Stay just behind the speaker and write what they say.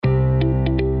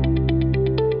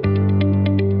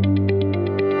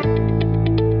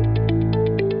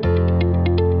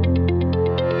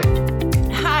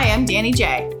Danny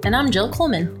J. And I'm Jill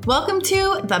Coleman. Welcome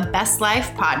to the Best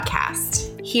Life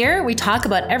Podcast. Here we talk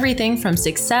about everything from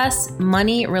success,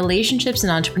 money, relationships,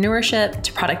 and entrepreneurship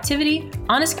to productivity,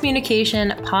 honest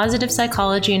communication, positive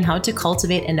psychology, and how to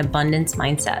cultivate an abundance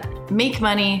mindset. Make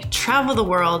money, travel the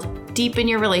world, deepen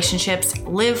your relationships,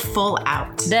 live full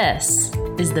out. This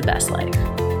is the best life.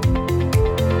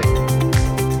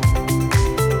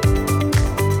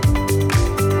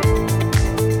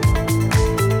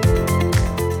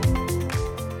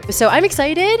 So I'm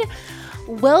excited.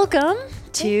 Welcome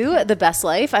to The Best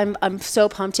Life. I'm so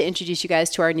pumped to introduce you guys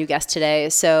to our new guest today.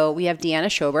 So we have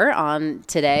Deanna Schober on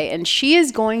today, and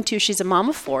she's a mom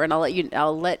of four, and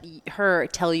I'll let her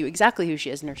tell you exactly who she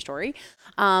is in her story.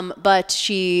 But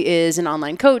she is an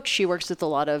online coach. She works with a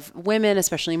lot of women,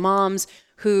 especially moms,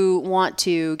 who want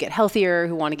to get healthier,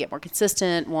 who want to get more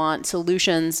consistent, want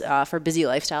solutions for busy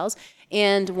lifestyles.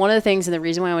 And one of the things, and the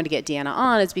reason why I wanted to get Deanna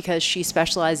on is because she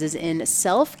specializes in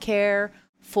self-care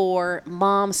for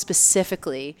moms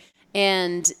specifically.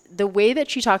 And the way that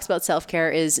she talks about self-care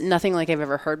is nothing like I've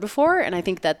ever heard before. And I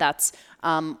think that that's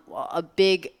a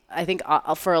big,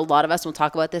 for a lot of us, we'll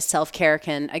talk about this, self-care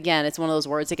again, it's one of those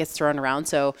words that gets thrown around.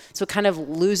 So it kind of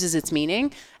loses its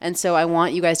meaning. And so I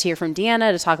want you guys to hear from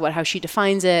Deanna to talk about how she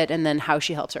defines it and then how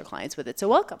she helps her clients with it. So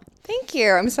welcome. Thank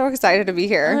you. I'm so excited to be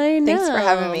here. I know. Thanks for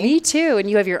having me. Me too. And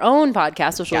you have your own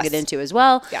podcast, which we'll get into as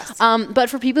well. Yes. But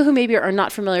for people who maybe are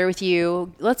not familiar with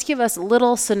you, let's give us a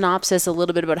little synopsis, a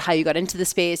little bit about how you got into the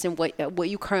space and what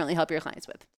you currently help your clients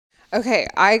with. Okay.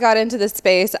 I got into this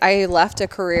space. I left a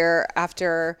career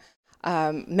after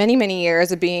many, many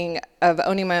years of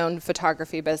owning my own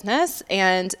photography business.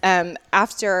 And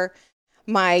after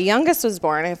my youngest was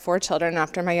born, I have 4 children.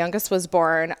 After my youngest was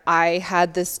born, I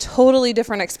had this totally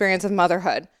different experience of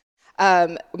motherhood.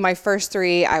 My first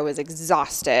 3, I was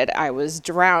exhausted. I was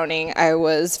drowning. I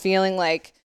was feeling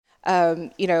like,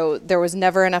 there was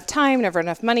never enough time, never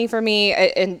enough money for me.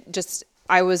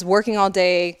 I was working all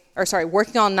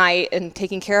night and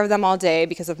taking care of them all day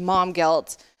because of mom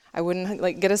guilt. I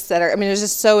wouldn't get a sitter. I mean, it was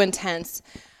just so intense.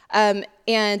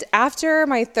 And after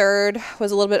my 3rd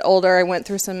was a little bit older, I went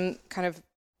through some kind of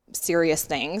serious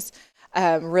things,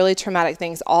 really traumatic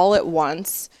things all at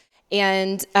once.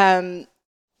 And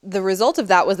the result of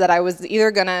that was that I was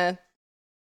either going to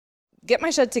get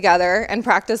my shit together and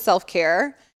practice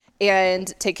self-care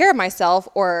and take care of myself,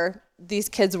 or these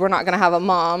kids were not going to have a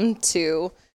mom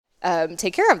to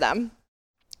take care of them.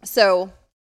 So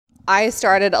I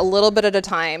started a little bit at a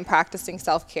time practicing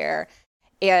self-care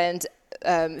and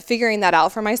figuring that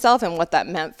out for myself and what that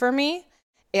meant for me,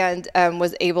 and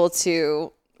was able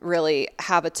to really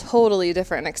have a totally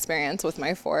different experience with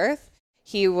my 4th.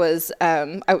 He was,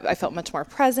 I felt much more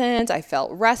present. I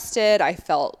felt rested. I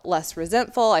felt less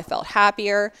resentful. I felt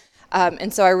happier.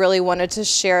 And so I really wanted to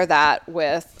share that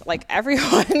with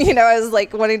everyone. I was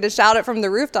wanting to shout it from the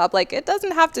rooftop. It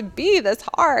doesn't have to be this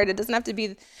hard. It doesn't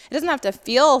have to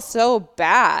feel so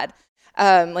bad.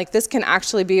 This can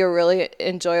actually be a really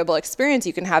enjoyable experience.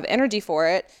 You can have energy for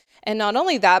it. And not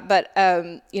only that, but,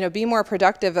 be more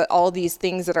productive at all these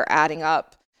things that are adding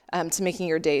up, to making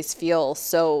your days feel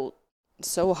so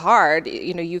hard.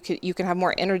 You can have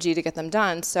more energy to get them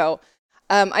done. So,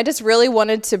 I just really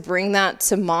wanted to bring that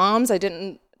to moms. I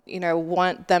didn't,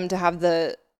 want them to have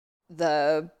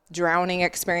the drowning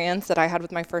experience that I had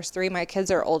with my first 3. My kids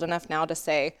are old enough now to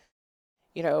say,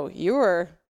 you were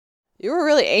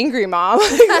really angry, Mom.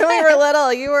 When we were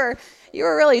little, you were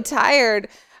really tired,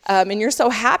 and you're so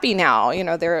happy now.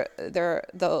 They're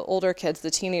the older kids,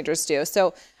 the teenagers do.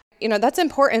 So, that's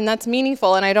important. That's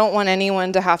meaningful, and I don't want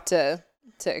anyone to have to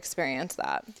experience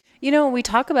that. We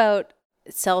talk about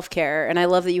self-care, and I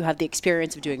love that you have the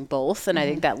experience of doing both, and I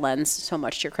think that lends so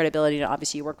much to your credibility. And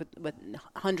obviously you work with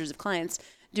hundreds of clients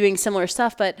doing similar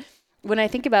stuff, but when I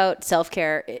think about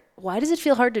self-care, why does it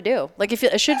feel hard to do?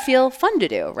 It should feel fun to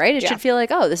do, right? It should feel like,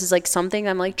 oh, this is something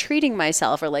I'm treating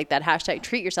myself, or that hashtag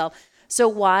treat yourself. So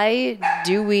why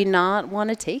do we not want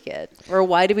to take it? Or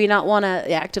why do we not want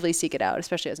to actively seek it out,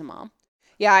 especially as a mom?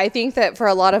 Yeah, I think that for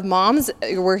a lot of moms,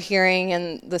 we're hearing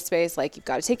in the space, you've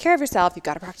got to take care of yourself, you've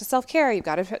got to practice self-care, you've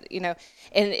got to,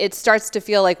 and it starts to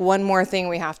feel like one more thing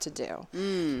we have to do.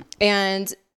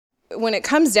 And when it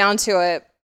comes down to it,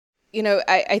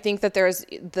 I think that there's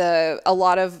a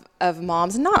lot of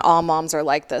moms, not all moms are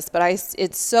like this, but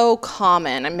it's so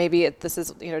common, and maybe this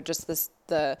is,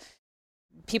 the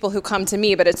people who come to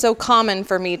me, but it's so common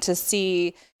for me to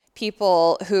see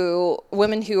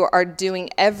women who are doing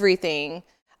everything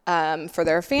for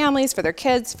their families, for their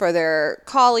kids, for their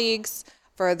colleagues,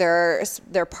 for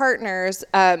their partners.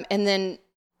 And then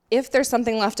if there's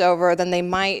something left over, then they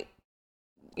might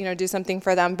do something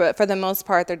for them. But for the most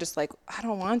part, they're just like, I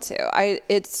don't want to.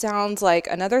 It sounds like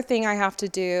another thing I have to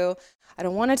do. I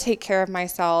don't want to take care of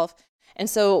myself. And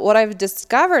so what I've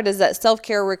discovered is that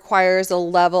self-care requires a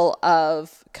level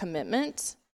of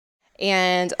commitment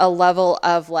and a level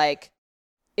of like,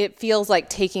 it feels like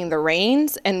taking the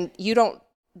reins, and you don't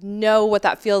know what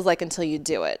that feels like until you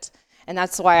do it. And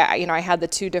that's why I had the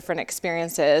two different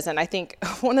experiences. And I think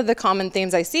one of the common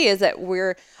themes I see is that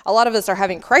a lot of us are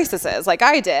having crises like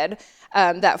I did,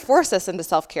 that force us into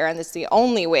self-care. And it's the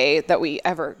only way that we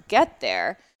ever get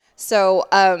there. So,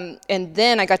 and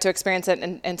then I got to experience it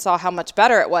and saw how much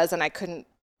better it was, and I couldn't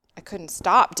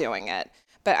stop doing it.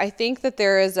 But I think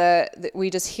that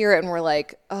we just hear it and we're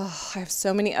like, oh, I have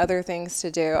so many other things to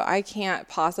do. I can't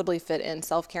possibly fit in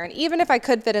self-care. And even if I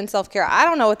could fit in self-care, I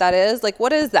don't know what that is. Like,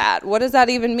 what is that? What does that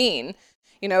even mean?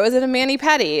 Is it a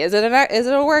mani-pedi? Is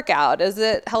it a workout? Is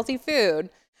it healthy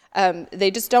food? They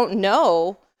just don't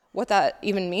know what that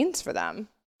even means for them.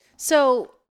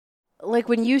 So, like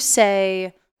when you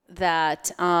say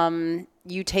that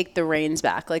you take the reins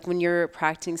back, like when you're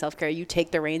practicing self-care, you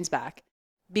take the reins back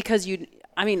because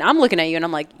I'm looking at you and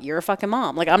I'm like, you're a fucking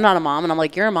mom. Like, I'm not a mom. And I'm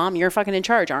like, you're a mom. You're fucking in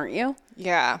charge, aren't you?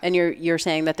 Yeah. And you're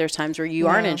saying that there's times where you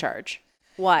aren't in charge.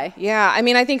 Why? Yeah.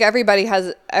 I think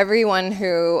everyone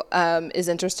who is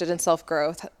interested in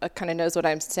self-growth kind of knows what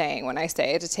I'm saying when I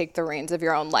say to take the reins of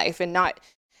your own life, and not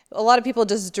a lot of people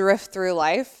just drift through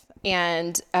life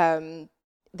and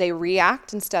they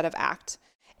react instead of act.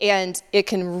 And that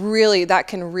can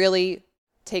really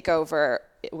take over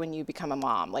when you become a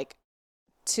mom, like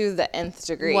to the nth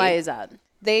degree. Why is that?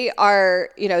 They are,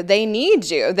 they need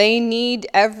you. They need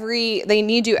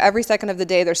you every second of the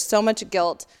day. There's so much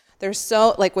guilt. There's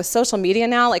so, like with social media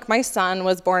now, like my son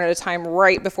was born at a time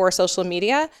right before social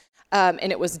media,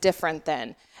 and it was different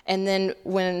then. And then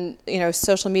when,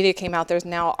 social media came out, there's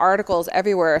now articles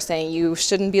everywhere saying you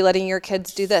shouldn't be letting your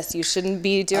kids do this. You shouldn't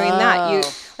be doing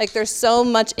that. There's so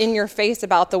much in your face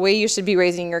about the way you should be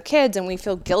raising your kids, and we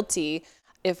feel guilty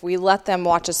if we let them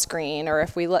watch a screen, or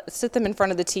if we sit them in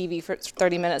front of the TV for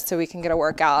 30 minutes so we can get a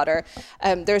workout, or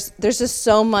there's just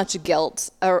so much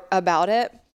guilt about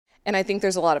it. And I think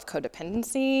there's a lot of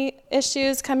codependency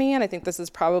issues coming in. I think this is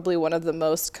probably one of the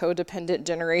most codependent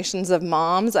generations of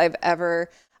moms I've ever,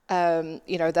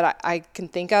 that I can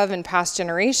think of in past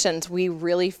generations. We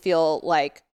really feel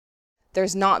like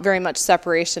there's not very much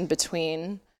separation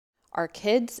between our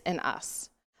kids and us.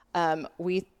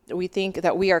 We think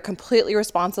that we are completely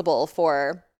responsible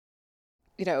for,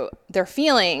 their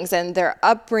feelings and their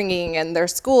upbringing and their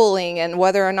schooling, and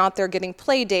whether or not they're getting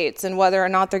play dates, and whether or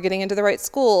not they're getting into the right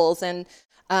schools. And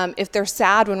if they're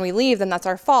sad when we leave, then that's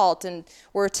our fault. And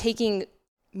we're taking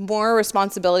more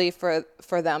responsibility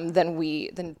for them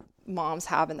than moms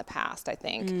have in the past, I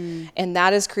think. And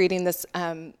that is creating this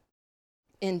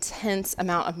intense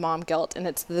amount of mom guilt. And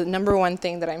it's the number one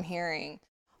thing that I'm hearing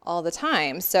all the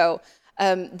time. So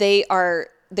they are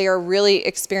really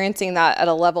experiencing that at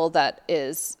a level that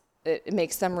it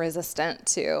makes them resistant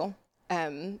to,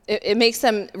 it makes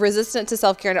them resistant to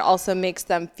self-care, and it also makes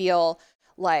them feel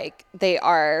like they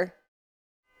are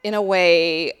in a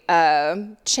way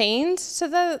chained to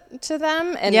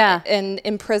them and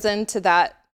imprisoned to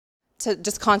that, to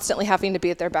just constantly having to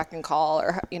be at their beck and call,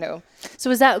 or So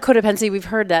is that codependency? We've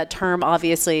heard that term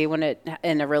obviously when it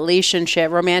in a relationship,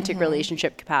 romantic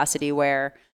relationship capacity,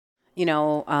 where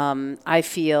I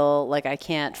feel like I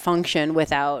can't function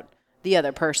without the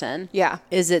other person. Yeah.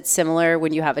 Is it similar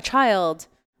when you have a child?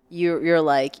 You're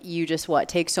like, you just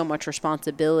take so much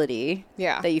responsibility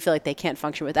that you feel like they can't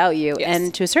function without you. Yes.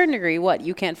 And to a certain degree,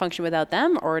 you can't function without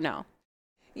them, or no?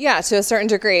 Yeah, to a certain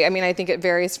degree. I think it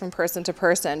varies from person to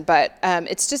person, but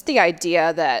it's just the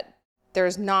idea that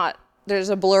there's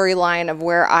a blurry line of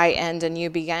where I end and you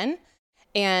begin.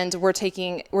 And we're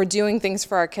doing things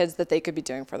for our kids that they could be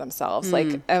doing for themselves.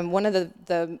 Like one of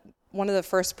the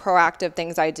first proactive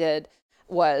things I did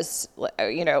was,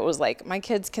 it was like, my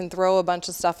kids can throw a bunch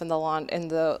of stuff in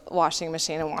the washing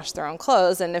machine and wash their own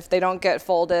clothes, and if they don't get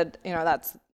folded,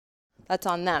 that's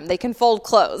on them. They can fold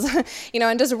clothes,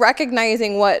 and just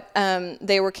recognizing what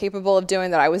they were capable of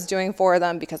doing that I was doing for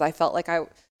them, because I felt like I,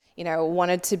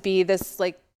 wanted to be this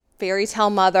like fairy tale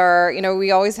mother.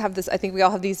 We always have this, I think we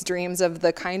all have these dreams of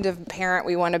the kind of parent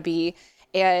we want to be.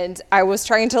 And I was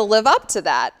trying to live up to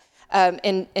that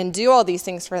and do all these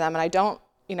things for them. And I don't,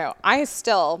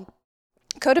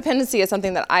 codependency is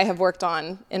something that I have worked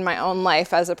on in my own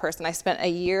life as a person. I spent a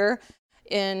year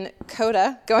in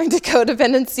CODA, going to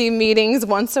codependency meetings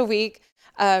once a week,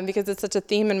 because it's such a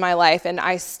theme in my life. And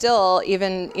I still,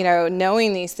 even,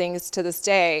 knowing these things to this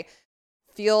day,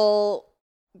 feel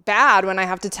bad when I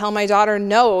have to tell my daughter,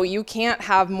 no, you can't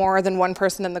have more than one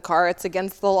person in the car. It's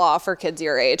against the law for kids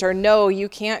your age. Or no, you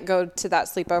can't go to that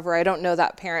sleepover. I don't know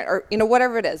that parent. Or,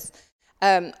 whatever it is.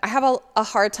 I have a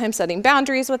hard time setting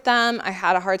boundaries with them. I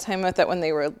had a hard time with it when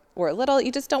they were little.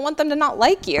 You just don't want them to not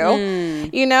like you.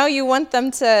 You want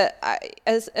them to,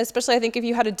 especially I think if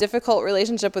you had a difficult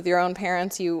relationship with your own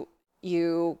parents,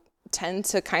 you tend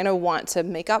to kind of want to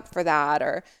make up for that,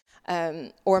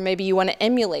 or maybe you want to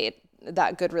emulate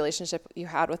that good relationship you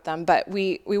had with them. But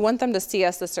we want them to see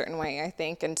us a certain way, I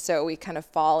think. And so we kind of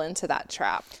fall into that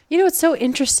trap. It's so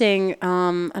interesting.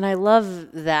 And I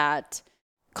love that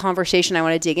conversation. I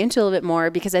want to dig into a little bit more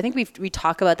because I think we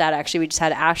talk about that. Actually, we just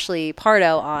had Ashley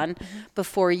Pardo on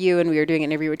before you, and we were doing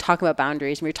an interview. We were talking about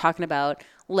boundaries, and we were talking about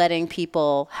letting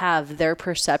people have their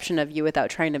perception of you without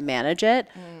trying to manage it.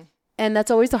 And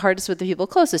that's always the hardest with the people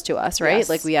closest to us, right? Yes.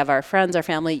 Like we have our friends, our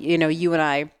family, you and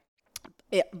I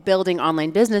building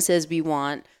online businesses. We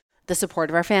want the support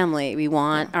of our family. We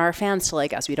want our fans to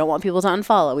like us. We don't want people to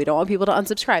unfollow. We don't want people to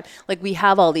unsubscribe. Like we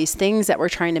have all these things that we're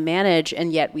trying to manage,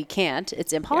 and yet we can't.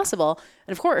 It's impossible.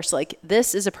 And of course, like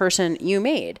this is a person you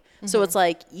made. So it's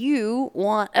like you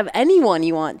want of anyone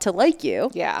you want to like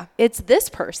you. Yeah. It's this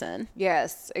person.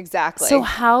 Yes, exactly. So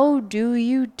how do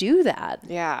you do that?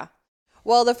 Yeah.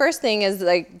 Well, the first thing is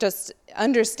like just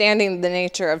understanding the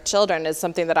nature of children is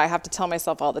something that I have to tell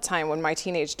myself all the time. When my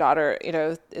teenage daughter,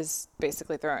 is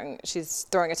basically throwing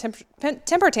a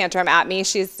temper tantrum at me.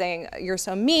 She's saying, "You're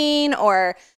so mean,"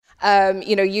 or,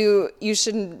 you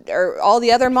shouldn't, or all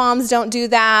the other moms don't do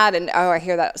that. And I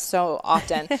hear that so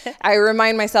often. I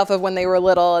remind myself of when they were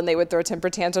little and they would throw temper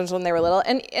tantrums when they were little.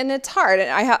 And it's hard. And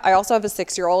I also have a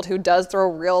 6-year-old who does throw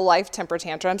real life temper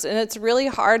tantrums. And it's really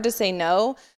hard to say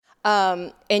no.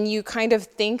 And you kind of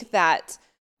think that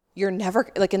you're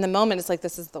never, like in the moment, it's like,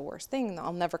 this is the worst thing.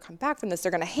 I'll never come back from this.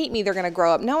 They're going to hate me. They're going to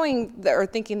grow up knowing that, or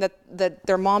thinking that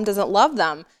their mom doesn't love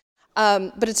them.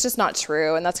 But it's just not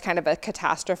true. And that's kind of a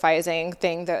catastrophizing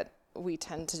thing that we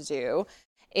tend to do.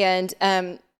 And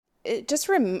just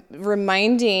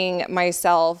reminding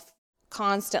myself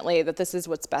constantly that this is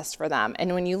what's best for them.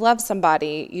 And when you love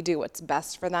somebody, you do what's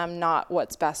best for them, not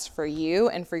what's best for you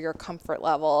and for your comfort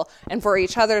level and for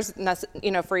each other's,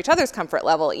 comfort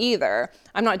level either.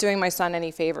 I'm not doing my son any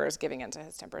favors giving into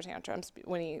his temper tantrums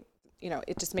when he,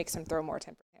 it just makes him throw more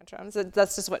temper tantrums.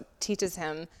 That's just what teaches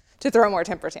him to throw more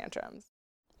temper tantrums.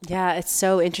 Yeah, it's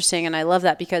so interesting. And I love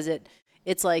that because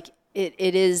it's like,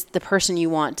 it is the person you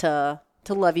want to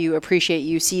love you, appreciate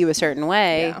you, see you a certain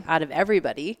way out of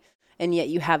everybody. And yet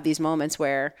you have these moments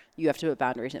where you have to put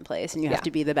boundaries in place and you have to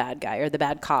be the bad guy or the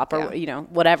bad cop or,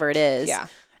 whatever it is. Yeah.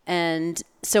 And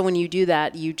so when you do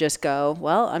that, you just go,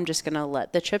 well, I'm just going to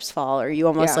let the chips fall. Or you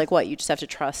almost you just have to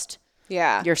trust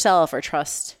yourself or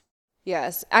trust.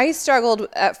 Yes. I struggled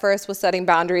at first with setting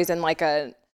boundaries and like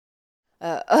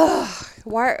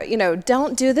why,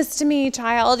 don't do this to me,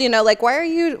 child. Why are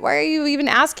you even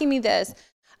asking me this?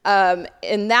 And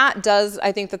that does,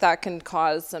 I think that can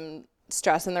cause some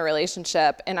stress in the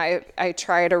relationship. And I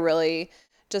try to really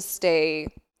just stay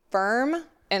firm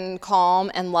and calm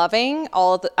and loving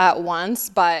all at once,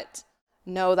 but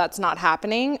no, that's not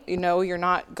happening. You're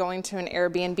not going to an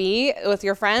Airbnb with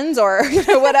your friends or,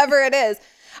 whatever it is.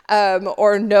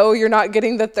 Or no, you're not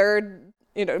getting the third,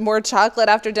 more chocolate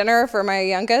after dinner for my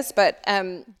youngest, but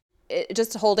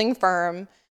just holding firm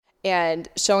and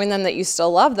showing them that you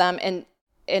still love them. And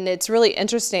it's really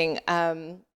interesting.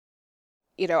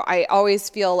 I always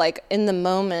feel like in the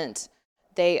moment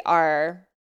they are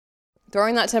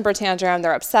throwing that temper tantrum,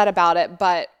 they're upset about it,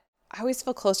 but I always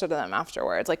feel closer to them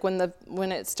afterwards. Like when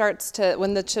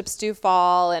the chips do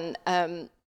fall and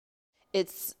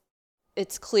it's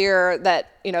clear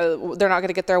that, they're not going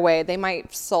to get their way. They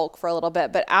might sulk for a little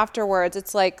bit, but afterwards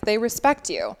it's like they respect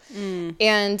you.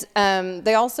 And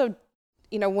they also,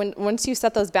 once you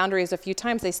set those boundaries a few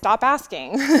times, they stop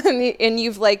asking and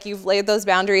you've laid those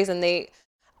boundaries and they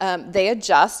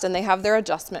adjust and they have their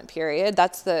adjustment period.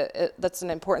 That's an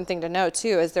important thing to know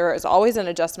too, is there is always an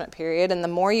adjustment period. And the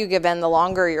more you give in, the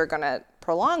longer you're going to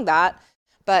prolong that.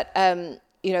 But,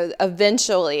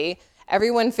 eventually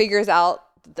everyone figures out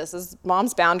this is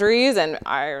mom's boundaries and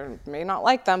I may not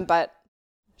like them, but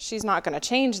she's not going to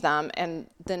change them. And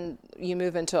then you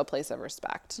move into a place of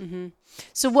respect. Mm-hmm.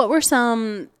 So what were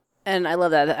some, and I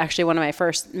love that actually one of my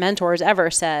first mentors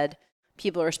ever said,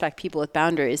 people respect people with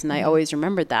boundaries. And I always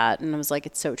remembered that. And I was like,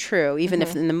 it's so true. Even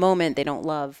if in the moment they don't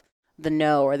love the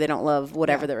no, or they don't love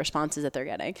whatever the response is that they're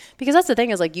getting. Because that's the thing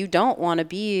is like, you don't want to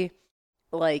be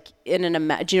like in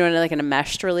do you know what like an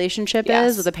enmeshed relationship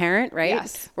Yes. is with a parent, right?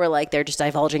 Yes. Where like they're just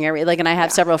divulging and I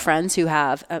have several friends who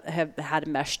have had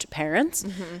enmeshed parents,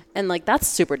 and like that's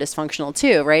super dysfunctional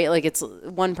too, right? Like it's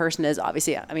one person is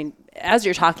obviously, I mean, as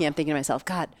you're talking, I'm thinking to myself,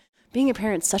 God, being a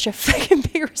parent's such a fucking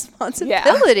big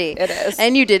responsibility. Yeah, it is.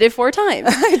 And you did it 4 times.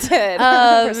 I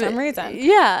did for some reason.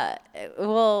 Yeah.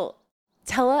 Well,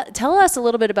 tell us a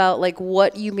little bit about like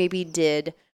what you maybe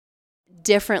did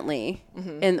differently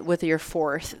with your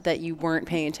 4th that you weren't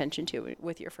paying attention to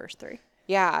with your first 3.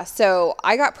 Yeah, so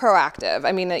I got proactive.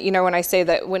 I mean, you know, when I say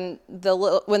that when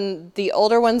the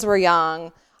older ones were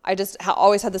young, I just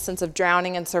always had the sense of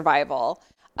drowning and survival.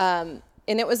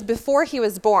 And it was before he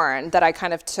was born that I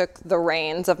kind of took the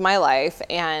reins of my life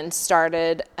and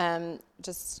started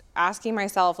just asking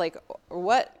myself, like,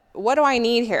 what do I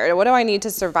need here? What do I need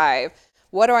to survive?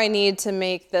 What do I need to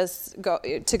make this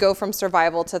go from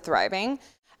survival to thriving?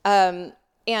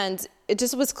 And it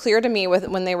just was clear to me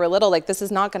when they were little, like, this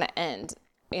is not going to end.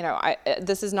 You know,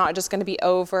 this is not just going to be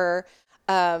over.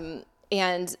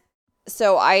 And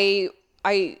so I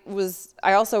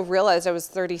also realized I was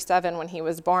 37 when he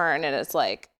was born, and it's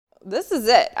like, this is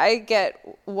it. I get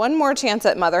one more chance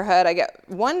at motherhood. I get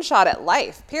one shot at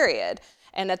life, period.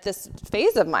 And at this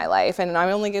phase of my life, and I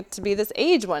only get to be this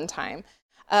age one time.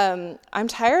 I'm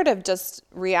tired of just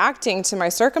reacting to my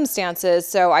circumstances,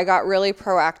 so I got really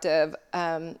proactive.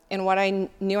 And what I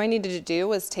knew I needed to do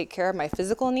was take care of my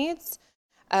physical needs.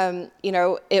 You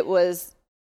know, it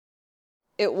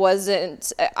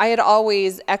wasn't, I had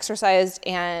always exercised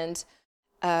and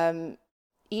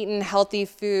eaten healthy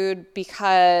food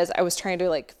because I was trying to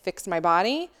like fix my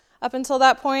body up until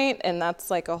that point, and that's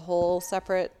like a whole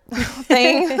separate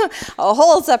thing, a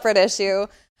whole separate issue.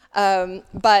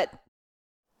 But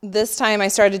this time I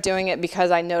started doing it because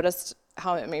I noticed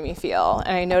how it made me feel.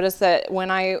 And I noticed that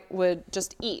when I would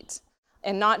just eat,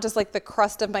 and not just like the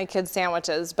crust of my kids'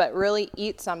 sandwiches, but really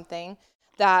eat something,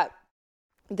 that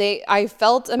I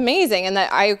felt amazing, and that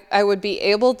I would be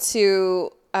able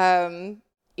to,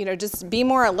 you know, just be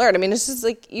more alert. I mean, it's just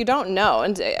like, you don't know.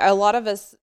 And a lot of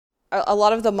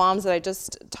the moms that I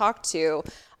just talked to,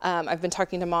 I've been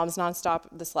talking to moms nonstop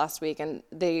this last week, and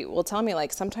they will tell me,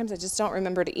 like, sometimes I just don't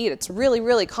remember to eat. It's really,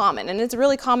 really common. And it's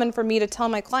really common for me to tell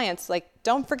my clients, like,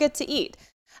 don't forget to eat,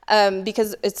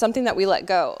 because it's something that we let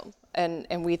go,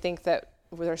 and we think that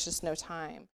there's just no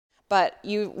time. But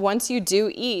once you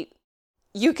do eat,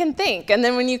 you can think. And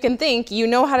then when you can think, you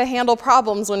know how to handle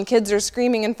problems when kids are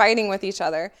screaming and fighting with each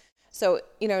other. So,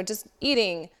 you know, just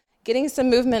eating, getting some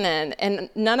movement in, and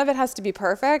none of it has to be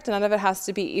perfect. None of it has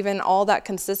to be even all that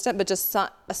consistent, but just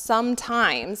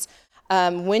sometimes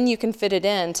when you can fit it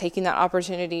in, taking that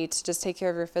opportunity to just take care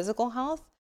of your physical health,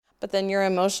 but then your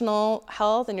emotional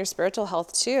health and your spiritual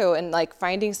health too, and like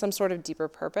finding some sort of deeper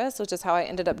purpose, which is how I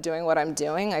ended up doing what I'm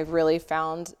doing. I've really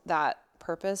found that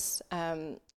purpose.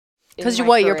 Because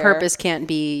your purpose can't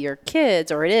be your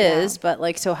kids, or it is, but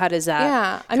like, so how does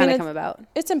that kind of come about?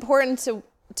 It's important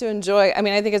to enjoy. I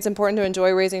mean, I think it's important to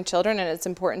enjoy raising children, and it's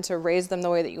important to raise them the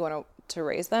way that you want to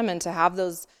raise them, and to have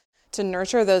to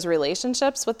nurture those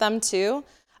relationships with them too.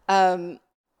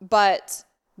 But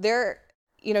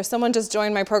you know, someone just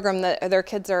joined my program that their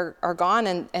kids are gone,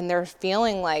 and they're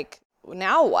feeling like,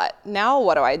 now what? Now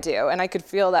what do I do? And I could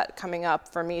feel that coming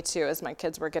up for me too as my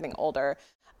kids were getting older.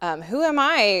 Who am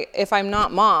I if I'm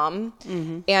not mom?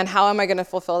 Mm-hmm. And how am I going to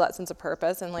fulfill that sense of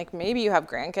purpose? And like, maybe you have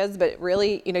grandkids, but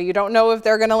really, you know, you don't know if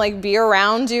they're going to like be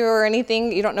around you or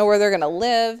anything. You don't know where they're going to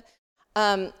live.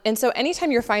 And so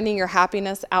anytime you're finding your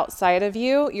happiness outside of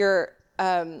you,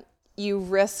 you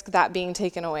risk that being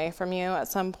taken away from you at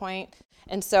some point.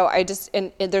 And so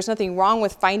and there's nothing wrong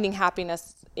with finding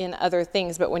happiness in other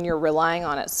things, but when you're relying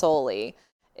on it solely,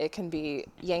 it can be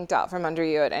yanked out from under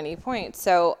you at any point.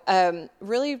 So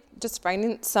really just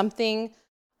finding something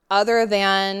other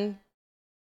than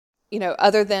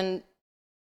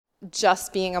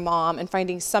just being a mom, and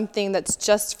finding something that's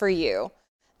just for you,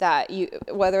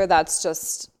 whether that's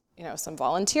just, you know, some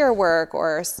volunteer work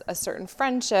or a certain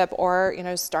friendship, or, you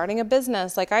know, starting a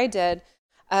business like I did,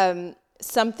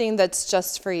 something that's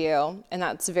just for you. And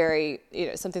that's very, you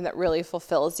know, something that really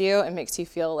fulfills you and makes you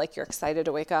feel like you're excited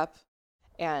to wake up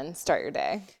and start your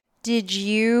day. Did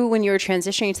you, when you were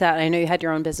transitioning to that, I know you had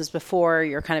your own business before,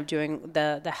 you're kind of doing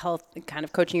the health kind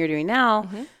of coaching you're doing now,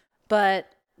 mm-hmm. but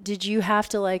did you have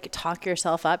to like talk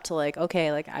yourself up to like,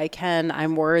 okay, like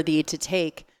I'm worthy to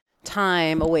take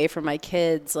time away from my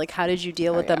kids? Like, how did you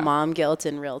deal with the mom guilt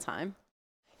in real time?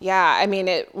 Yeah, I mean,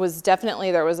 it was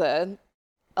definitely, there was a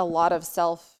lot of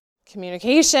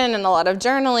self-communication and a lot of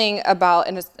journaling about,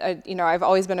 and it's, you know, I've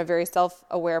always been a very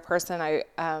self-aware person.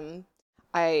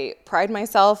 I pride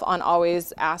myself on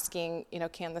always asking,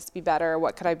 can this be better?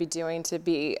 What could I be doing to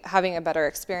be having a better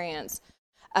experience?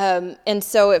 And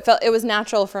so it was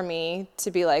natural for me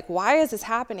to be like, why is this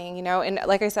happening? And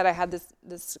like I said, I had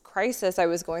this crisis. I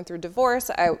was going through divorce.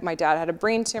 My dad had a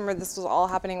brain tumor. This was all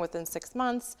happening within 6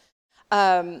 months.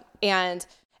 And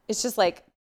it's just like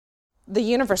the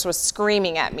universe was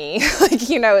screaming at me,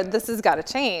 like, this has got to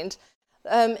change.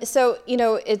 So,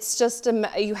 it's just,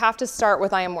 you have to start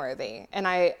with I am worthy. And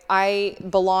I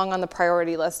belong on the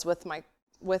priority list with my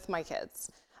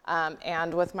kids.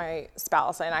 And with my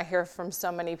spouse. And I hear from so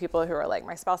many people who are like,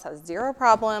 my spouse has zero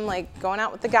problem like going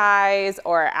out with the guys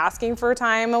or asking for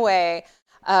time away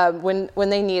when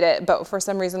they need it. But for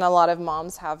some reason, a lot of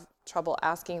moms have trouble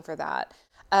asking for that.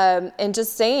 And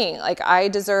just saying, like, I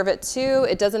deserve it too.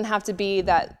 It doesn't have to be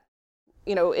that,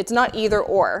 it's not either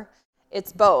or.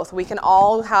 It's both. We can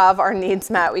all have our needs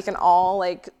met. We can all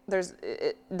there's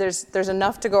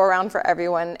enough to go around for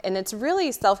everyone. And it's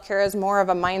really, self-care is more of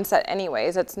a mindset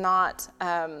anyways. It's not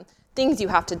things you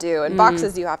have to do and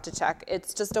boxes you have to check.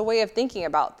 It's just a way of thinking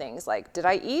about things like, did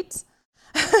I eat?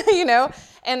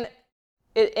 And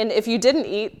if you didn't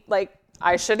eat, like,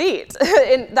 I should eat.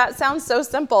 And that sounds so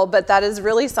simple, but that is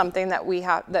really something that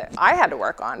that I had to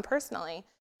work on personally.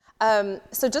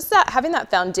 So just having that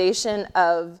foundation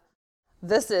of,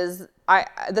 this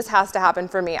has to happen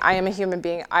for me. I am a human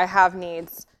being. I have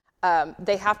needs.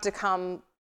 They have to come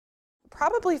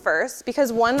probably first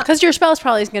because your spouse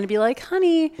probably is going to be like,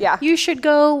 honey, you should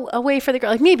go away for the girl.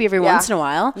 Like maybe every once in a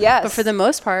while. Yes. But for the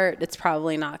most part, it's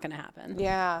probably not going to happen.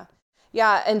 Yeah.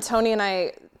 Yeah. And Tony and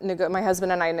I, my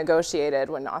husband and I negotiated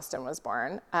when Austin was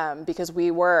born because we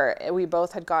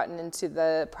both had gotten into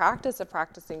the practice of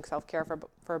practicing self-care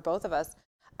for both of us.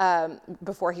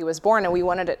 Before he was born, and we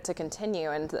wanted it to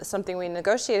continue. And something we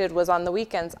negotiated was on the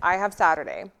weekends, I have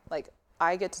Saturday. Like,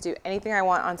 I get to do anything I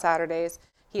want on Saturdays.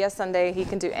 He has Sunday. He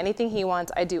can do anything he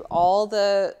wants. I do all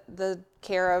the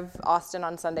care of Austin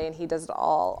on Sunday, and he does it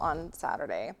all on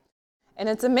Saturday. And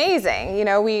it's amazing.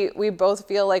 We both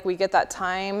feel like we get that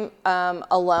time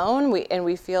alone.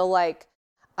 We feel like,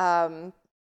 we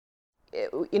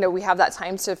have that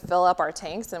time to fill up our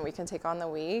tanks, and we can take on the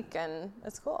week, and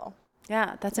it's cool.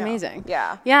 Yeah, that's amazing.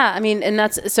 Yeah. Yeah, I mean,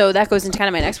 and so that goes into kind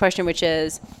of my next question, which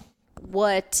is,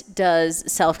 what does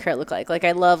self-care look like? Like,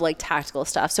 I love tactical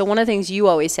stuff. So one of the things you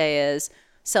always say is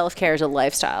self-care is a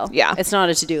lifestyle. Yeah. It's not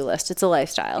a to-do list. It's a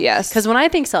lifestyle. Yes. Because when I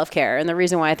think self-care, and the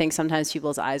reason why I think sometimes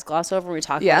people's eyes gloss over when we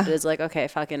talk about it is like, okay,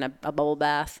 fucking a bubble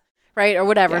bath, right? Or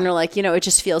whatever. Yeah. And they're like, it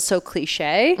just feels so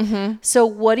cliche. Mm-hmm. So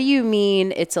what do you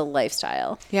mean it's a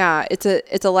lifestyle? Yeah, it's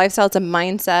a lifestyle. It's a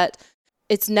mindset.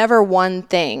 It's never one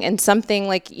thing. And something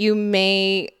like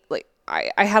I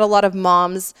had a lot of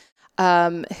moms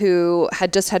who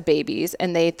had just had babies,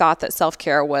 and they thought that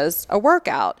self-care was a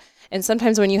workout. And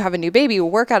sometimes when you have a new baby, a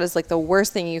workout is like the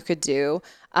worst thing you could do.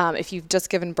 If you've just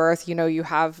given birth, you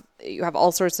have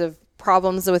all sorts of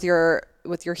problems with your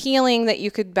healing that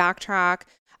you could backtrack.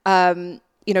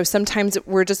 Sometimes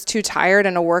we're just too tired,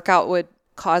 and a workout would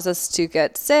cause us to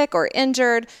get sick or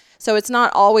injured. So it's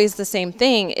not always the same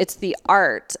thing. It's the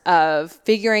art of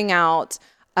figuring out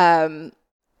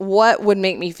what would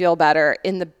make me feel better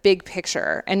in the big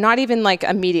picture, and not even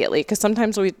immediately, because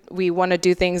sometimes we want to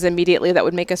do things immediately that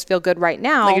would make us feel good right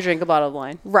now. Like you drink a bottle of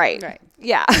wine. Right.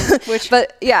 Yeah.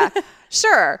 But yeah,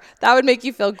 sure. That would make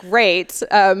you feel great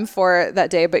for that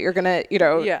day, but you're going to,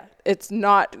 it's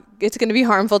going to be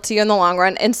harmful to you in the long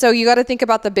run. And so you got to think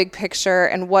about the big picture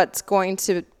and what's going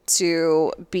to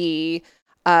be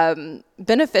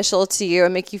beneficial to you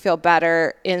and make you feel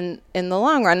better in the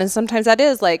long run. And sometimes that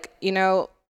is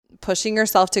pushing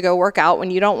yourself to go work out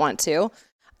when you don't want to.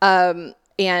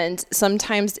 And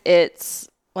sometimes it's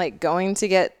like going to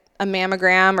get a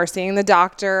mammogram or seeing the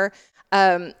doctor.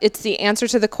 It's the answer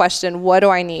to the question, what do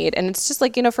I need? And it's just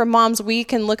for moms, we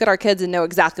can look at our kids and know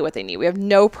exactly what they need. We have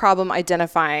no problem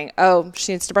identifying, oh,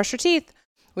 she needs to brush her teeth.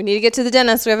 We need to get to the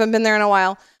dentist. We haven't been there in a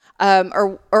while.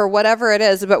 Or whatever it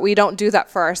is, but we don't do that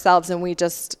for ourselves, and we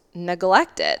just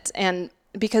neglect it. And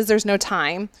because there's no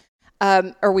time,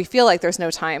 or we feel like there's no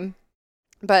time,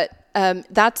 but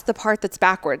that's the part that's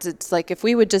backwards. It's like, if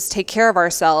we would just take care of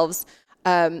ourselves,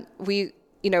 in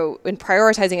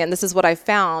prioritizing it, and this is what I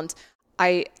found,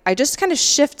 I just kind of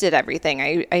shifted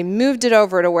everything. I moved it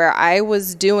over to where I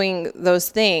was doing those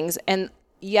things, and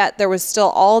yet there was still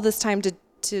all this time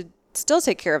to still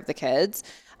take care of the kids,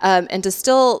 and to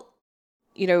still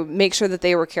make sure that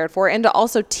they were cared for, and to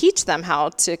also teach them how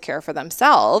to care for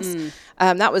themselves.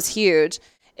 That was huge.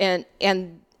 And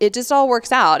it just all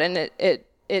works out, and it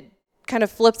kind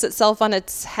of flips itself on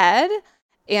its head.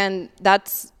 And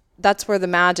that's that's where the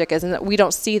magic is. And that we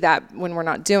don't see that when we're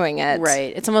not doing it.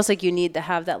 Right. It's almost like you need to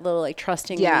have that little like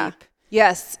trusting leap.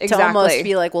 Yes, exactly. To almost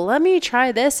be like, well, let me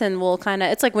try this and we'll kind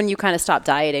of, it's like when you kind of stop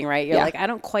dieting, right? You're like, I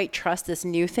don't quite trust this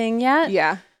new thing yet.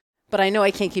 Yeah. But I know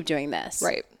I can't keep doing this.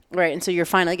 Right. Right. And so you're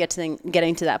finally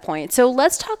getting to that point. So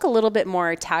let's talk a little bit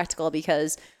more tactical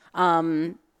because,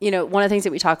 one of the things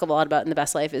that we talk a lot about in The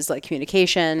Best Life is like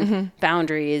communication,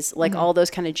 boundaries, like all those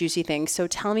kind of juicy things. So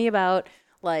tell me about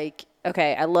like,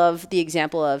 okay, I love the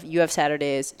example of you have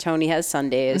Saturdays, Tony has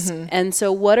Sundays. And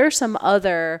so what are some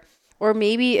other, or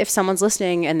maybe if someone's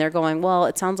listening and they're going, well,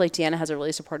 it sounds like Deanna has a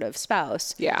really supportive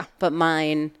spouse. Yeah. But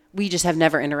mine, we just have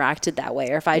never interacted that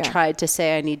way. Or if I tried to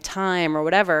say I need time or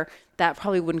whatever, that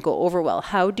probably wouldn't go over well.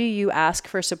 How do you ask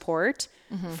for support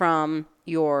from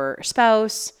your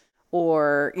spouse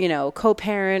or,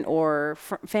 co-parent or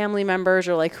family members,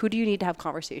 or like who do you need to have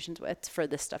conversations with for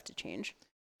this stuff to change?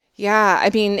 Yeah, I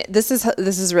mean, this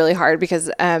is really hard because,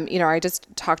 I just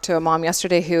talked to a mom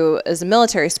yesterday who is a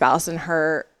military spouse and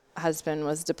her husband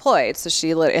was deployed.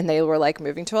 So and they were like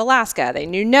moving to Alaska. They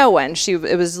knew no one.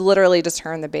 It was literally just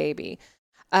her and the baby.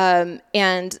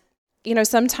 Sometimes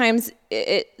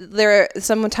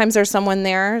sometimes there's someone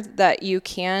there that you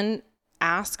can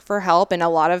ask for help, and a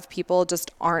lot of people just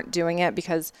aren't doing it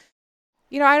because,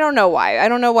 I don't know why. I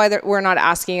don't know why we're not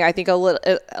asking. I think a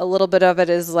little bit of it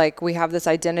is like we have this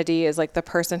identity as like the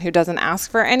person who doesn't ask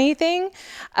for anything,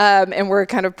 and we're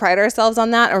kind of pride ourselves on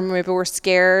that, or maybe we're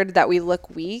scared that we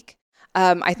look weak.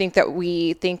 I think that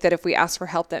we think that if we ask for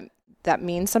help, that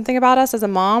means something about us as a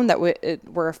mom, that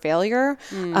we're a failure.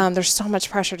 There's so much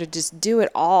pressure to just do it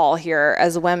all here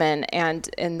as women and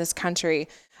in this country.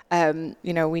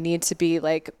 We need to be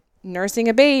like nursing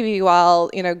a baby while,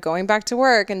 going back to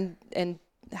work and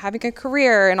having a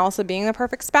career and also being the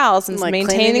perfect spouse and like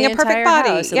maintaining a perfect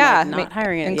body. Yeah. And, like, not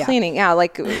hiring and cleaning. Yeah.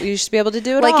 Like you should be able to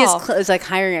do it like all. It's like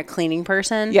hiring a cleaning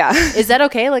person. Yeah. Is that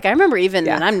okay? Like I remember and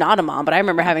I'm not a mom, but I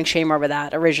remember having shame over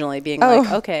that originally being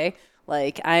like, okay,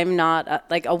 like I'm not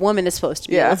like a woman is supposed to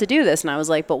be able to do this. And I was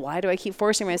like, but why do I keep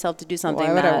forcing myself to do something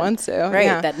why would I want to? Right.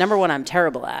 Yeah. That number one, I'm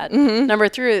terrible at. Number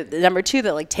two,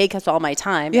 that like takes up all my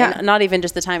time. Yeah. And not even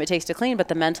just the time it takes to clean, but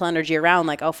the mental energy around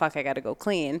like, oh fuck, I got to go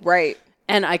clean. Right.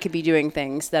 And I could be doing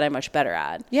things that I'm much better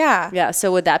at. Yeah. Yeah.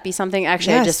 So would that be something?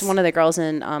 Actually, just one of the girls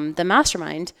in the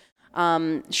mastermind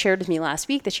shared with me last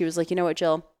week that she was like, you know what,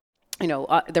 Jill,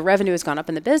 the revenue has gone up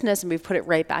in the business and we've put it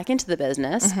right back into the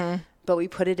business. But we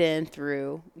put it in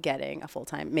through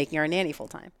making our nanny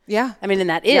full-time. Yeah. I mean,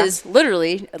 and that is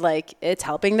literally like it's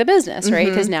helping the business, right?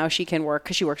 Because now she can work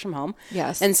because she works from home.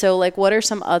 Yes. And so like, what are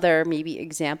some other maybe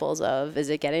examples of, is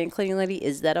it getting a cleaning lady?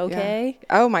 Is that okay?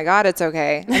 Yeah. Oh my God, it's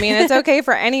okay. I mean, it's okay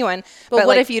for anyone. But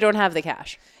what if you don't have the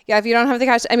cash? Yeah, if you don't have the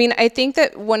cash, I mean, I think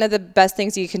that one of the best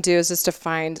things you can do is just to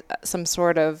find some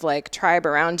sort of like tribe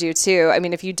around you too. I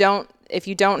mean, if you don't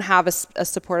have a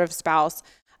supportive spouse,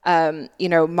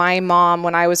 my mom,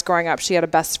 when I was growing up, she had a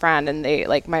best friend,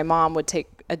 and my mom would take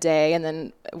a day and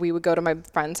then we would go to my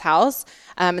friend's house,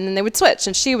 and then they would switch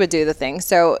and she would do the thing.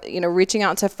 So, reaching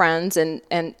out to friends and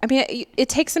I mean, it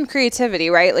takes some creativity,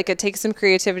 right? Like it takes some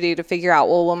creativity to figure out,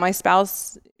 well, will my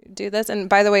spouse do this? And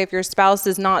by the way, if your spouse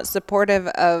is not supportive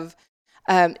of,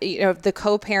 if the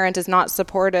co-parent is not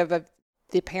supportive of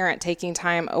the parent taking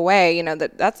time away,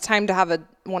 that's time to have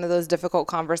one of those difficult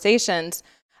conversations.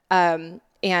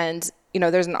 And,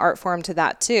 there's an art form to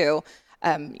that too.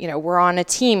 We're on a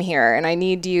team here and I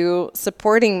need you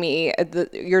supporting me.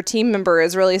 Your team member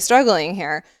is really struggling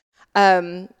here.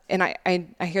 And I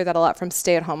hear that a lot from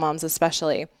stay-at-home moms,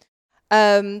 especially.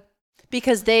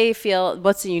 Because they feel,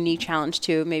 what's the unique challenge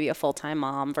to maybe a full-time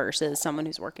mom versus someone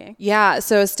who's working? Yeah.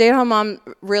 So a stay-at-home mom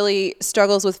really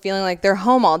struggles with feeling like they're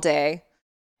home all day.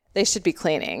 They should be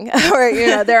cleaning.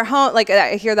 Or, they're home. Like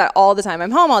I hear that all the time.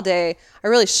 I'm home all day. I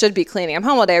really should be cleaning. I'm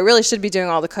home all day. I really should be doing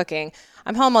all the cooking.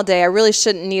 I'm home all day. I really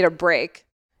shouldn't need a break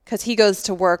because he goes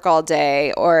to work all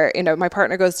day, or, my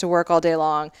partner goes to work all day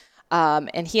long.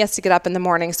 And he has to get up in the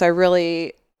morning. So I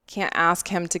really can't ask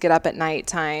him to get up at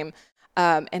nighttime.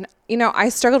 And, I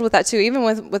struggled with that too,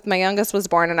 even with my youngest was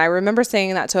born. And I remember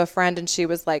saying that to a friend and she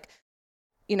was like,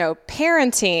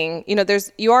 parenting,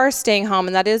 you are staying home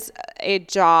and that is a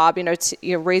job,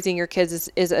 raising your kids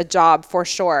is a job for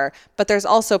sure, but there's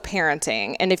also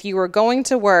parenting. And if you were going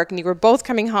to work and you were both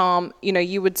coming home,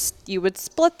 you would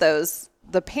split the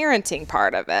parenting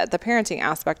part of it, the parenting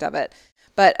aspect of it.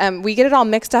 But we get it all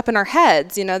mixed up in our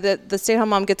heads, the stay-at-home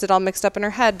mom gets it all mixed up in her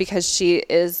head because she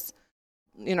is,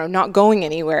 not going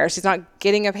anywhere. She's not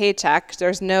getting a paycheck.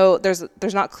 There's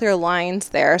not clear lines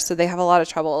there. So they have a lot of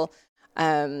trouble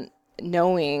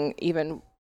knowing even,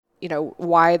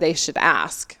 why they should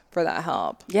ask for that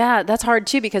help. Yeah, that's hard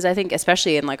too, because I think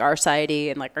especially in like our society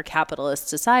and like our capitalist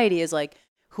society is like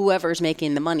whoever's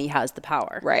making the money has the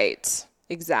power. Right.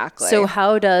 Exactly. So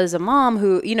how does a mom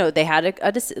who, they had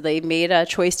they made a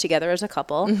choice together as a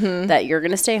couple that you're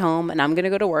going to stay home and I'm going to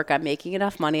go to work. I'm making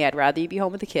enough money. I'd rather you be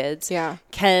home with the kids. Yeah.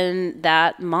 Can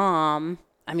that mom,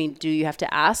 do you have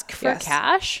to ask for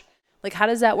cash? Like, how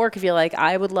does that work if you're like,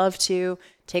 I would love to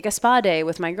take a spa day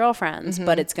with my girlfriends,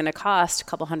 but it's going to cost a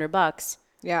couple $100?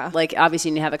 Yeah. Like, obviously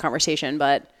you need to have a conversation,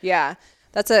 but. Yeah.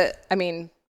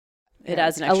 It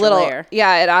adds an extra layer.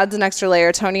 Yeah, it adds an extra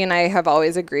layer. Tony and I have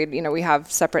always agreed, we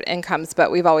have separate incomes, but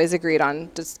we've always agreed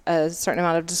on just a certain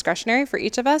amount of discretionary for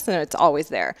each of us, and it's always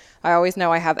there. I always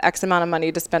know I have X amount of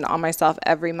money to spend on myself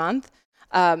every month.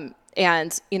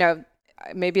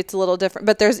 Maybe it's a little different,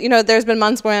 but there's been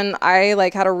months when I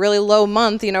like had a really low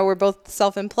month. We're both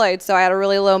self-employed, so I had a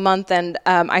really low month, and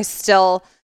I still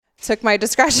took my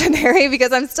discretionary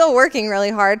because I'm still working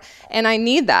really hard, and I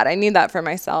need that for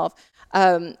myself.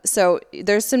 So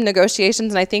there's some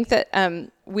negotiations, and I think that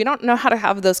we don't know how to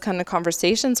have those kind of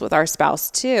conversations with our spouse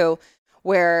too,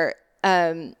 where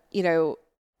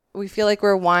we feel like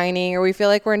we're whining or we feel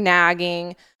like we're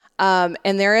nagging, and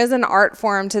there is an art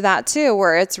form to that too,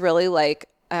 where it's really like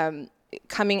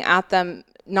coming at them,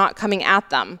 not coming at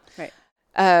them, right?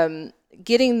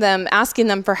 Asking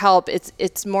them for help.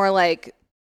 It's more like,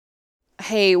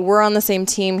 hey, we're on the same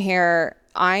team here.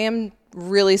 I am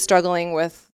really struggling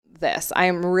with this. I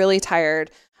am really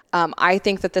tired. I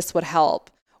think that this would help.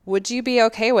 Would you be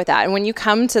okay with that? And when you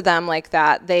come to them like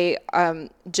that, they,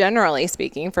 generally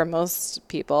speaking, for most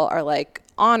people, are like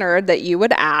honored that you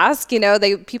would ask.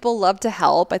 People love to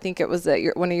help. I think it was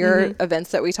one of your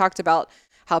events that we talked about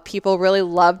how people really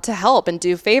love to help and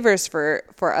do favors for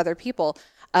other people.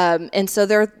 And so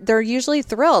they're usually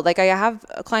thrilled. Like I have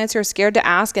clients who are scared to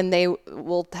ask, and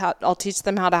I'll teach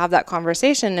them how to have that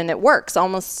conversation, and it works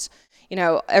almost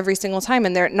every single time.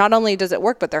 And they're not only does it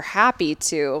work, but they're happy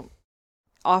to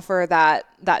offer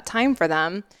that time for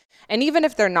them. And even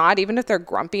if they're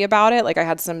grumpy about it, like I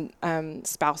had some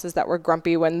spouses that were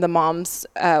grumpy when the moms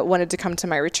wanted to come to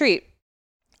my retreat.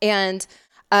 And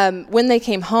when they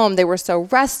came home, they were so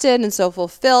rested and so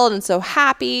fulfilled and so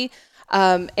happy.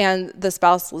 And the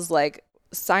spouse was like,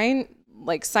 sign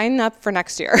up for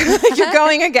next year. You're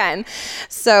going again.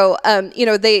 So,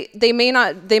 they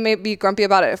may be grumpy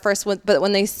about it at first, but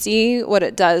when they see what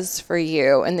it does for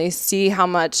you and they see how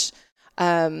much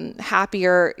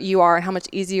happier you are and how much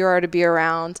easier you are to be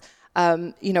around,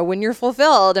 when you're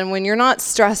fulfilled and when you're not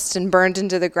stressed and burned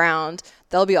into the ground,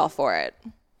 they'll be all for it.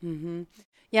 Mm-hmm.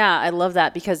 Yeah, I love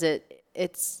that because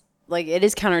it's like, it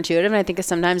is counterintuitive. And I think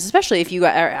sometimes, especially if you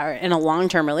are in a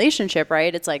long-term relationship,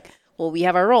 right? It's like, well, we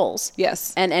have our roles.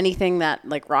 Yes. And anything that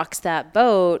like rocks that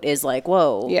boat is like,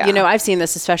 whoa. Yeah. I've seen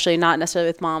this, especially not necessarily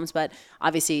with moms, but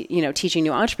obviously, teaching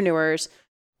new entrepreneurs.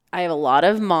 I have a lot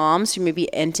of moms who may be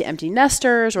into empty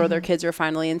nesters or their kids are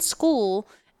finally in school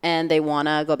and they want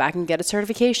to go back and get a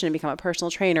certification and become a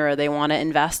personal trainer, or they want to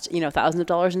invest, thousands of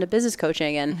dollars into business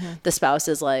coaching. And the spouse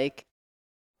is like,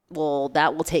 well,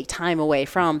 that will take time away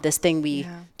from this thing we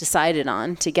decided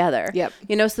on together. Yep.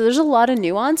 So there's a lot of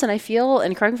nuance, and I feel,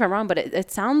 and correct me if I'm wrong, but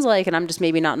it sounds like, and I'm just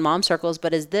maybe not in mom circles,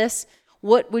 but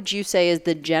what would you say is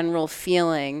the general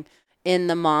feeling in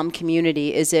the mom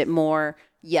community? Is it more,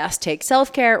 yes, take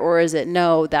self-care, or is it,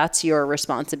 no, that's your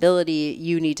responsibility,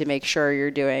 you need to make sure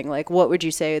you're doing, like, what would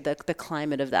you say the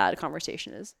climate of that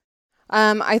conversation is?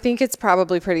 I think it's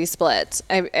probably pretty split.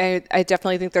 I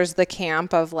definitely think there's the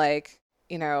camp of like,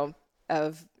 no,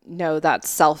 that's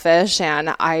selfish,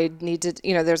 and I need to,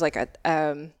 there's like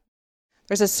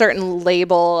there's a certain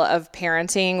label of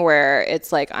parenting where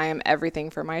it's like, I am everything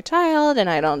for my child and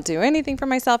I don't do anything for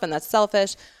myself, and that's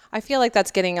selfish. I feel like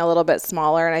that's getting a little bit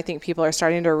smaller, and I think people are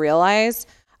starting to realize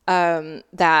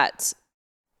that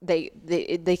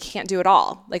they can't do it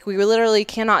all. Like we literally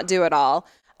cannot do it all,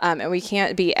 and we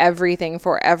can't be everything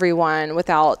for everyone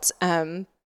without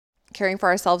caring for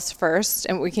ourselves first,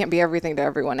 and we can't be everything to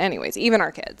everyone anyways, even our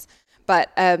kids.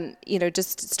 But,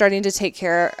 just starting to take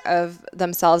care of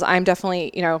themselves. I'm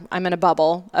definitely, I'm in a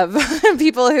bubble of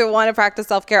people who want to practice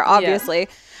self-care, obviously.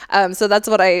 Yeah. So that's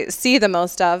what I see the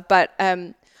most of. But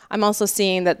I'm also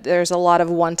seeing that there's a lot of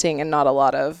wanting and not a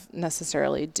lot of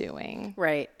necessarily doing.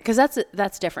 Right. Because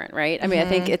that's different, right? I mean, I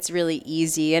think it's really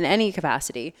easy in any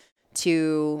capacity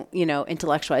to,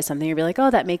 intellectualize something and be like,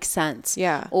 oh, that makes sense.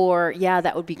 Yeah. Or, yeah,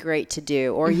 that would be great to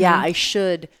do. Or, yeah, I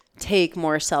should take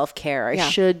more self-care. I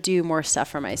should do more stuff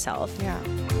for myself. Yeah.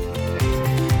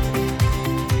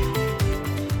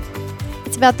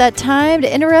 It's about that time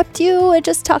to interrupt you and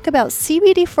just talk about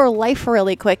CBD for Life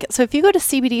really quick. So if you go to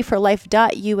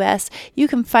cbdforlife.us, you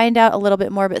can find out a little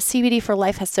bit more, but CBD for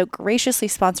Life has so graciously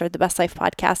sponsored the Best Life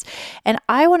podcast. And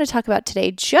I want to talk about today,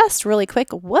 just really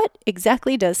quick, what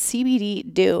exactly does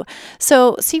CBD do?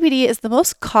 So CBD is the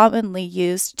most commonly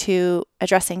used to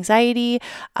address anxiety,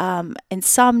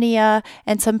 insomnia,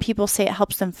 and some people say it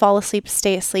helps them fall asleep,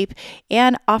 stay asleep,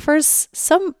 and offers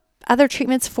some other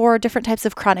treatments for different types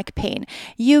of chronic pain.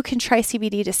 You can try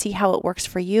CBD to see how it works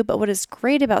for you, but what is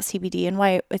great about CBD and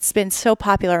why it's been so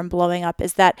popular and blowing up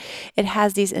is that it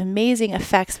has these amazing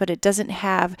effects, but it doesn't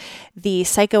have the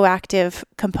psychoactive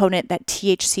component that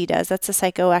THC does. That's a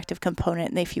psychoactive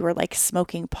component if you were like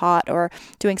smoking pot or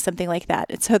doing something like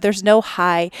that. And so there's no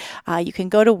high. You can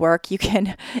go to work. You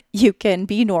can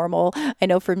be normal. I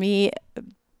know for me,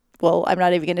 well, I'm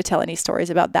not even going to tell any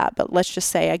stories about that, but let's just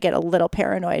say I get a little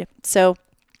paranoid. So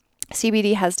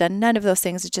CBD has done none of those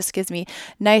things. It just gives me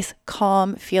nice,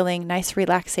 calm feeling, nice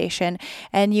relaxation.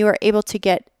 And you are able to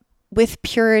get, with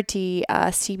Purity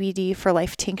CBD for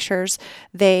Life tinctures,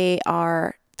 they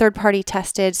are third-party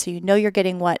tested, so you know you're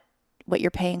getting what you're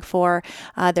paying for.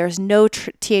 There's no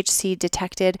THC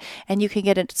detected, and you can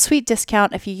get a sweet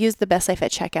discount if you use the Best Life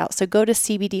at checkout. So go to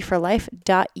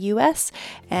cbdforlife.us,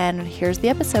 and here's the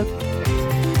episode.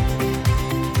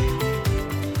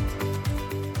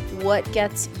 What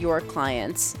gets your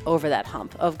clients over that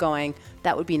hump of going,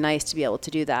 that would be nice to be able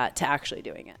to do that, to actually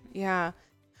doing it? Yeah.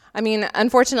 I mean,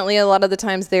 unfortunately, a lot of the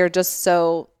times they're just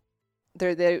so,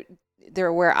 they're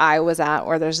where I was at,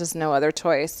 or there's just no other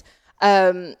choice.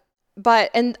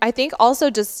 But I think also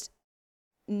just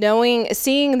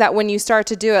seeing that when you start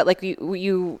to do it, like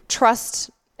you trust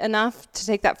enough to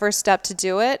take that first step to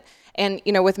do it. And,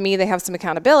 with me, they have some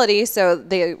accountability, so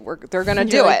they're going to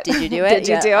do it. Did you do it? Did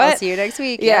you do it? I'll see you next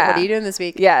week. Yeah. What are you doing this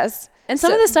week? Yes. And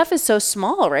some of the stuff is so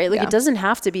small, right? Like Yeah. it doesn't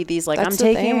have to be these, like, That's I'm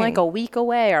the taking thing. like a week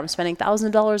away, or I'm spending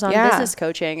 $1,000 on Yeah. business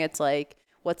coaching. It's like,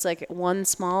 what's like one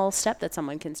small step that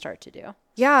someone can start to do?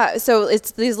 Yeah, so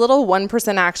it's these little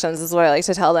 1% actions is what I like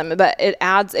to tell them, but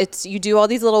you do all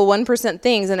these little 1%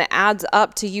 things and it adds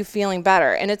up to you feeling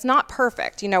better. And it's not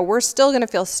perfect. We're still going to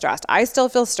feel stressed. I still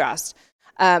feel stressed.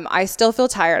 I still feel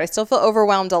tired. I still feel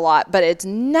overwhelmed a lot, but it's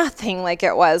nothing like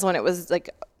it was when it was like,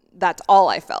 that's all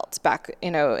I felt back,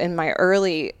 in my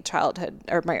early childhood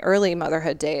or my early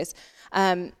motherhood days.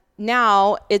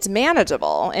 Now it's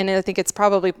manageable, and I think it's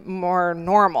probably more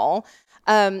normal.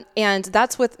 And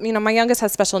that's with, my youngest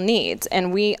has special needs,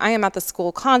 and I am at the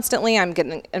school constantly. I'm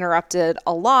getting interrupted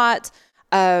a lot.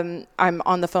 I'm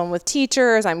on the phone with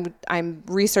teachers. I'm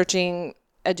researching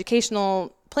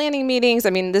educational planning meetings.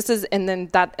 I mean,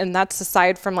 that's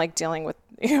aside from like dealing with,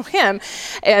 him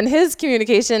and his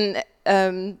communication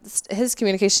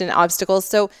obstacles.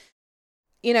 So,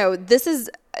 this is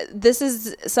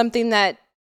something that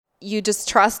you just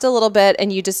trust a little bit,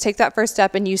 and you just take that first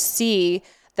step, and you see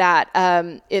that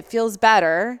it feels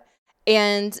better,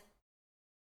 and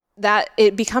that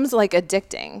it becomes like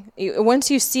addicting. Once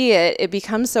you see it, it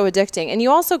becomes so addicting. And you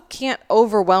also can't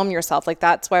overwhelm yourself. Like,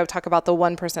 that's why I talk about the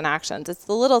 1% actions. It's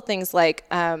the little things like,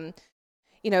 putting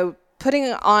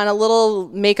on a little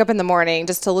makeup in the morning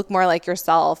just to look more like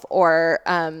yourself, or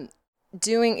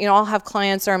doing, I'll have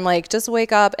clients where I'm like, just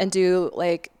wake up and do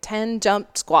like 10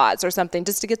 jump squats or something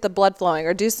just to get the blood flowing,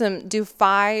 or do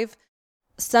 5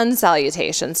 sun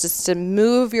salutations just to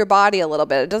move your body a little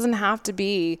bit. It doesn't have to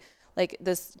be like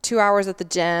this 2 hours at the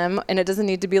gym, and it doesn't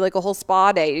need to be like a whole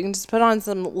spa day. You can just put on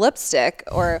some lipstick.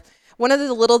 Or one of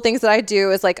the little things that I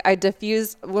do is like I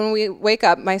diffuse when we wake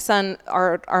up. My son,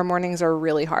 our mornings are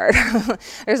really hard.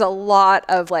 There's a lot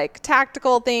of like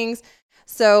tactical things.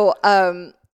 So,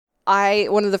 one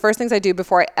of the first things I do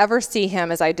before I ever see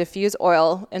him is I diffuse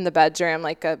oil in the bedroom,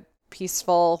 like a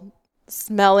peaceful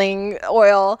smelling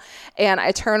oil, and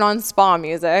I turn on spa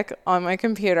music on my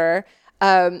computer,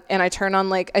 and I turn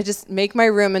on I just make my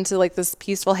room into like this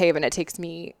peaceful haven. It takes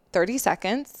me 30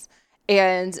 seconds,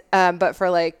 and but for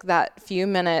like that few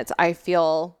minutes, I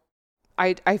feel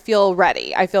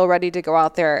ready. I feel ready to go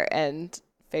out there and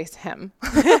face him.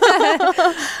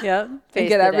 Yep. And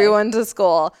get everyone to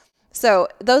school. So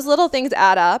those little things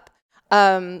add up.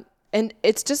 And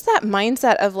it's just that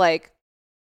mindset of like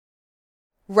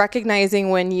recognizing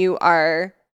when you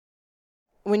are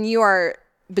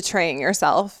betraying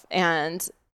yourself, and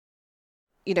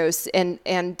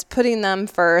and putting them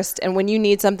first, and when you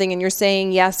need something and you're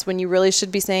saying yes when you really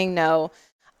should be saying no.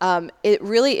 It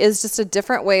really is just a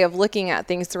different way of looking at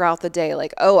things throughout the day.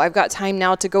 Like, oh, I've got time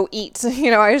now to go eat.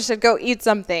 I should go eat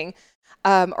something.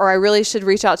 Or I really should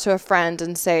reach out to a friend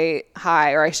and say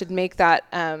hi, or I should make that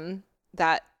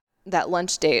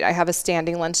lunch date. I have a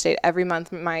standing lunch date every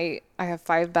month. I have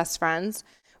 5 best friends.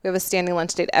 We have a standing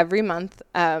lunch date every month.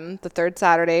 The third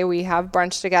Saturday we have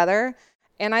brunch together,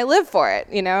 and I live for it,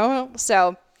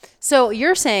 So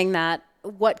you're saying that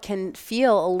what can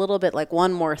feel a little bit like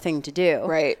one more thing to do,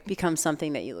 right, becomes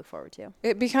something that you look forward to.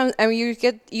 It becomes, when you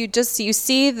get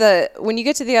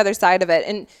to the other side of it,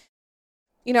 and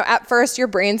at first your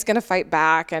brain's going to fight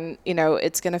back, and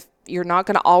you're not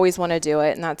going to always want to do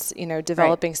it. And that's,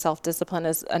 developing self-discipline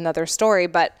is another story.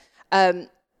 But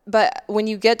when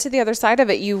you get to the other side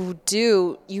of it, you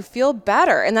feel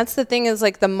better. And that's the thing, is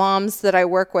like the moms that I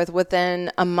work with,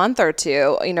 within a month or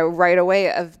two, right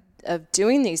away of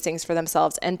doing these things for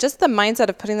themselves, and just the mindset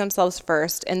of putting themselves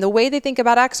first, and the way they think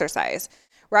about exercise,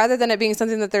 rather than it being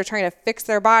something that they're trying to fix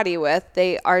their body with,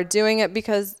 they are doing it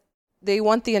because they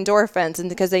want the endorphins, and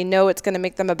because they know it's going to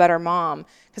make them a better mom,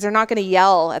 because they're not going to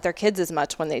yell at their kids as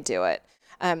much when they do it.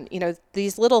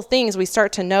 These little things we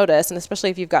start to notice, and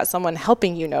especially if you've got someone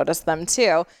helping you notice them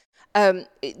too,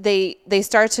 they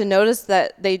start to notice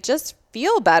that they just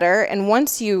feel better. And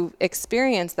once you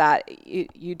experience that,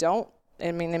 you don't,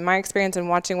 in my experience and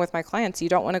watching with my clients, you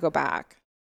don't want to go back.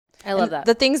 I love that.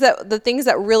 The things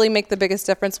that really make the biggest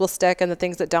difference will stick, and the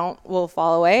things that don't will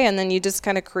fall away. And then you just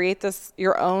kind of create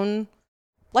your own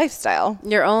lifestyle,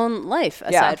 your own life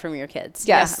aside from your kids.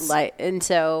 Yes. Yeah. And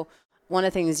so one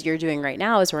of the things you're doing right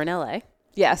now is we're in LA.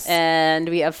 Yes. And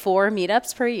we have 4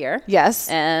 meetups per year. Yes.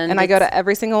 And I go to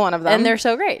every single one of them. And they're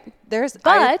so great.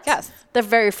 The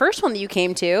very first one that you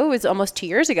came to was almost 2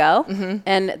 years ago. Mm-hmm.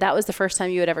 And that was the first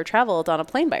time you had ever traveled on a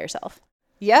plane by yourself.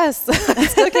 Yes. I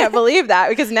still can't believe that,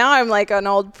 because now I'm like an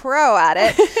old pro at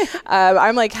it.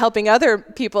 I'm like helping other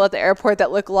people at the airport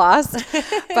that look lost.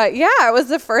 But yeah, it was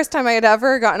the first time I had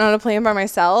ever gotten on a plane by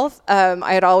myself.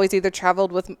 I had always either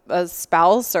traveled with a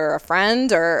spouse or a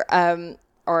friend or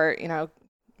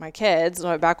my kids,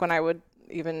 back when I would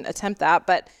even attempt that.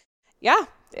 But yeah,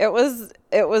 it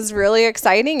was really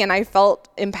exciting, and I felt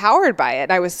empowered by it.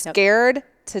 I was scared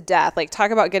to death. Like, talk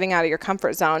about getting out of your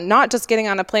comfort zone, not just getting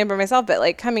on a plane by myself, but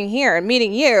like coming here and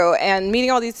meeting you and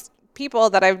meeting all these people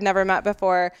that I've never met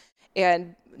before,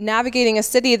 and navigating a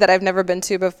city that I've never been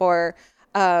to before.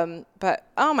 But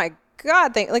oh my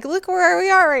God, look where we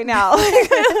are right now.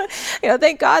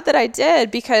 Thank God that I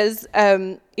did, because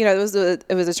it was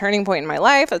a turning point in my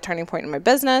life, a turning point in my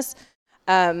business.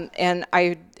 And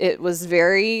it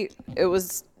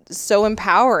was so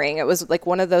empowering. It was like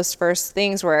one of those first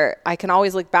things where I can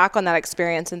always look back on that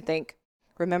experience and think,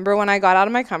 remember when I got out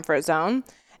of my comfort zone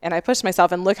and I pushed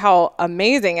myself, and look how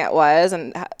amazing it was,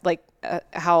 and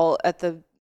how at the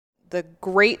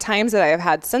great times that I have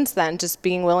had since then, just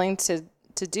being willing to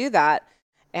do that.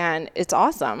 And it's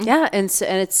awesome. Yeah. And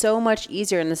it's so much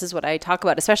easier. And this is what I talk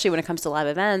about, especially when it comes to live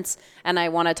events. And I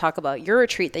want to talk about your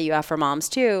retreat that you have for moms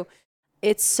too.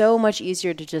 It's so much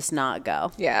easier to just not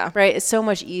go. Yeah. Right. It's so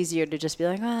much easier to just be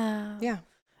like, yeah.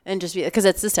 And just be, because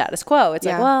it's the status quo. It's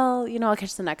like, well, I'll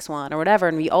catch the next one or whatever.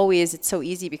 And it's so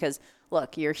easy because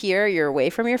look, you're here, you're away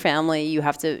from your family. You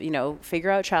have to,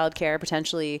 figure out childcare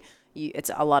potentially.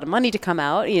 It's a lot of money to come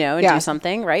out, and do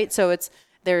something. Right. So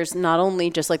there's not only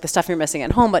just like the stuff you're missing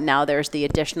at home, but now there's the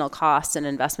additional costs and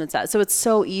investments. So it's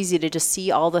so easy to just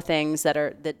see all the things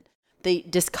that the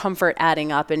discomfort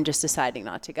adding up and just deciding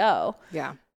not to go.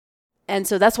 Yeah. And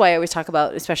so that's why I always talk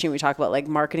about, especially when we talk about like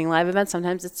marketing live events,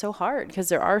 sometimes it's so hard because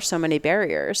there are so many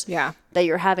barriers that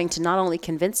you're having to not only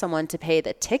convince someone to pay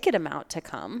the ticket amount to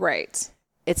come. Right.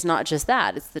 It's not just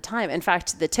that, it's the time. In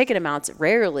fact, the ticket amount's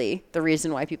rarely the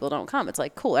reason why people don't come. It's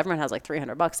like, cool, everyone has like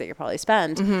 $300 that you probably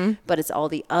spend, but it's all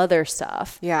the other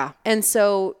stuff. Yeah. And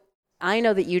so I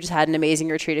know that you just had an amazing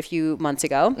retreat a few months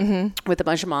ago with a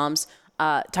bunch of moms,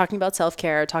 talking about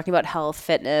self-care, talking about health,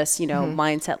 fitness,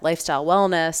 mindset, lifestyle,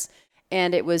 wellness.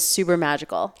 And it was super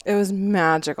magical. It was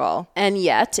magical. And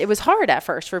yet it was hard at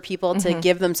first for people to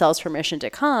give themselves permission to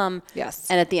come. Yes.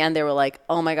 And at the end they were like,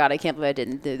 oh my God, I can't believe I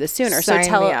didn't do this sooner. Sign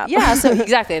me up. Yeah, so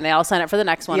exactly. And they all sign up for the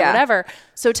next one or whatever.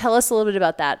 So tell us a little bit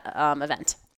about that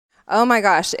event. Oh my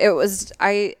gosh. It was,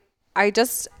 I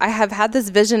have had this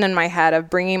vision in my head of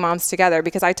bringing moms together,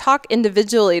 because I talk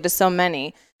individually to so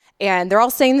many. And they're all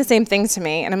saying the same thing to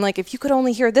me. And I'm like, if you could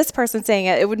only hear this person saying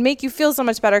it, it would make you feel so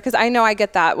much better. Because I know I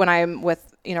get that when I'm with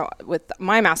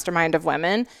my mastermind of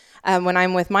women, when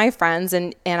I'm with my friends,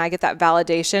 and I get that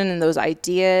validation and those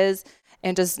ideas,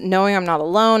 and just knowing I'm not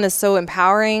alone is so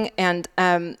empowering. And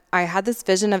I had this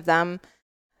vision of them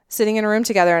sitting in a room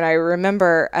together. And I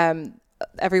remember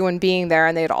everyone being there,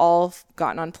 and they had all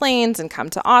gotten on planes and come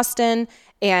to Austin.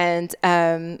 And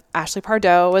Ashley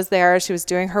Pardo was there. She was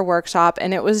doing her workshop,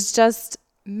 and it was just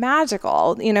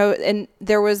magical, and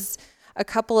there was a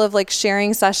couple of like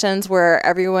sharing sessions where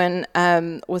everyone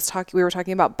we were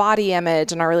talking about body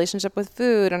image and our relationship with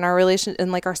food and our relation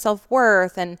and like our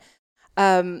self-worth. And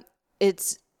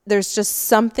there's just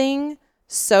something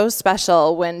so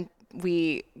special when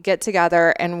we get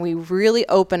together and we really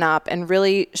open up and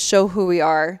really show who we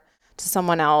are to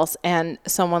someone else, and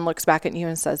someone looks back at you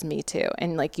and says, me too.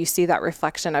 And like you see that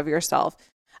reflection of yourself.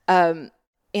 And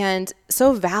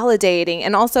so validating.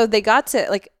 And also they got to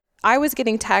like, I was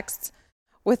getting texts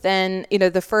within,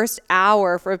 the first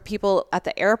hour for people at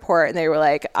the airport. And they were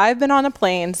like, I've been on a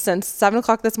plane since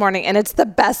 7:00 this morning and it's the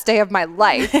best day of my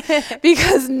life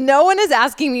because no one is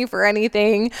asking me for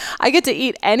anything. I get to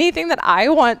eat anything that I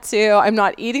want to. I'm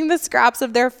not eating the scraps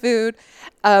of their food.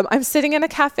 I'm sitting in a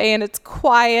cafe and it's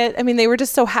quiet. I mean, they were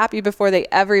just so happy before they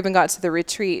ever even got to the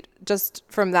retreat, just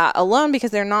from that alone, because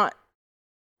they're not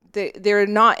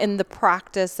in the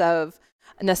practice of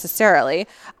necessarily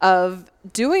of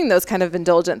doing those kind of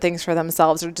indulgent things for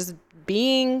themselves, or just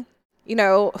being,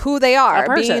 who they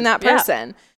are, being that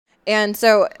person. Yeah. And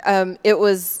so it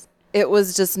was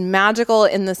just magical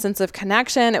in the sense of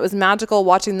connection. It was magical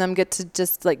watching them get to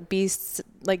just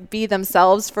be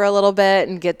themselves for a little bit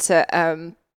and get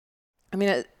to,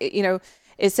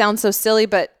 it sounds so silly,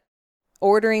 but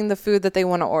ordering the food that they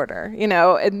want to order,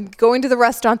 and going to the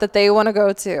restaurant that they want to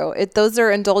go to. Those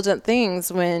are indulgent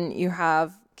things when you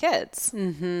have kids.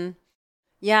 Mm-hmm.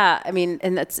 Yeah. I mean,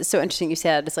 and that's so interesting. You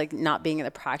said it's like not being in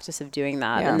the practice of doing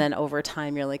that. Yeah. And then over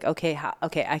time you're like, okay,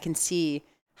 I can see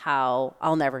how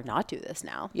I'll never not do this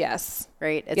now. Yes.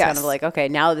 Right. It's kind of like, okay,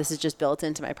 now this is just built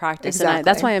into my practice. Exactly. And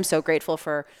that's why I'm so grateful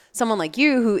for someone like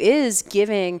you who is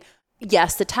giving,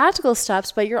 yes, the tactical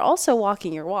steps, but you're also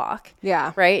walking your walk.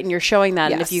 Yeah. Right. And you're showing that.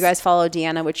 Yes. And if you guys follow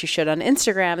Deanna, which you should on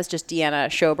Instagram, it's just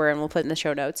Deanna Schober, and we'll put in the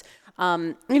show notes.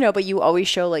 But you always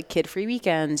show like kid-free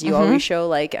weekends. You always show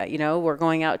like, we're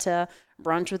going out to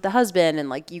brunch with the husband, and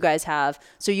like you guys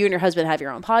so you and your husband have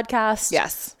your own podcast.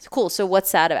 Yes. Cool. So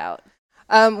what's that about?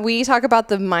 We talk about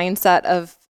the mindset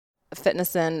of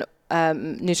fitness and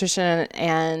nutrition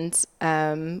and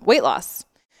weight loss,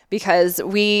 because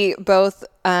we both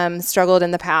struggled in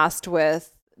the past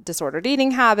with disordered eating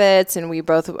habits, and we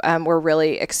both were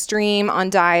really extreme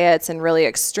on diets and really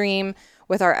extreme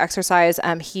with our exercise.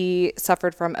 He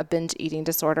suffered from a binge eating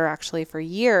disorder actually for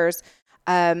years.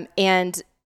 And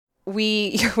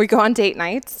we go on date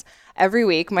nights every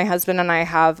week. My husband and I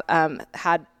have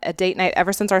had a date night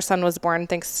ever since our son was born,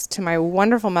 thanks to my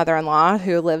wonderful mother-in-law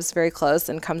who lives very close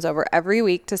and comes over every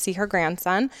week to see her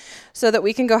grandson so that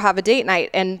we can go have a date night.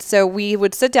 And so we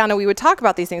would sit down and we would talk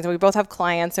about these things. And we both have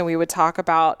clients, and we would talk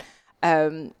about,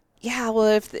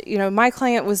 if my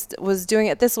client was doing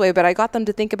it this way, but I got them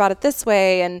to think about it this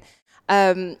way, and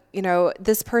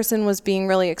this person was being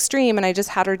really extreme, and I just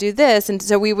had her do this. And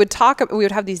so we would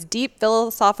have these deep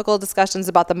philosophical discussions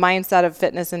about the mindset of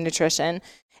fitness and nutrition.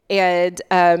 And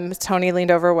Tony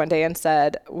leaned over one day and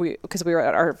said, because we were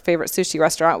at our favorite sushi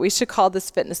restaurant, we should call this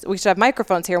fitness. We should have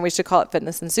microphones here, and we should call it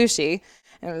Fitness and Sushi.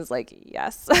 And it was like,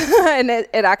 yes, and it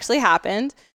actually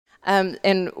happened.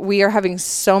 And we are having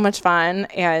so much fun,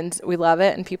 and we love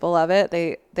it, and people love it.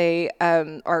 They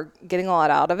are getting a lot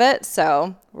out of it,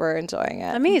 so we're enjoying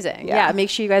it. Amazing. Yeah. Make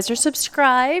sure you guys are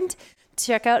subscribed.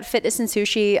 Check out Fitness and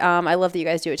Sushi. I love that you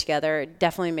guys do it together. It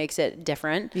definitely makes it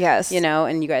different. Yes.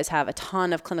 And you guys have a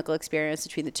ton of clinical experience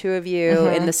between the two of you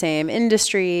in the same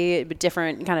industry, but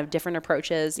different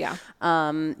approaches. Yeah.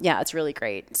 It's really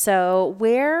great. So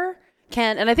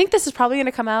and I think this is probably going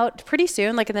to come out pretty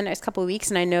soon, like in the next couple of weeks.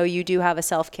 And I know you do have a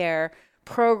self-care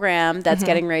program that's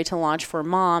getting ready to launch for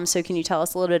moms. So can you tell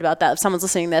us a little bit about that? If someone's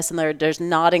listening to this and they're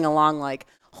nodding along like,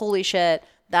 holy shit,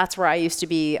 that's where I used to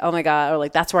be. Oh my God. Or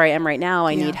like, that's where I am right now.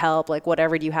 I need help. Like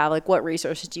whatever do you have? Like what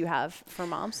resources do you have for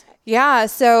moms? Yeah.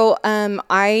 So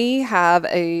I have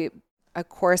a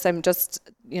course. I'm just,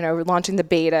 launching the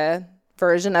beta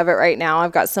version of it right now.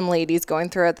 I've got some ladies going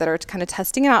through it that are kind of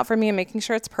testing it out for me and making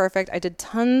sure it's perfect. I did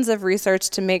tons of research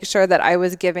to make sure that I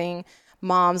was giving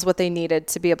moms what they needed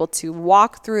to be able to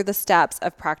walk through the steps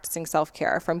of practicing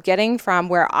self-care, from getting from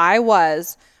where I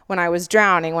was when I was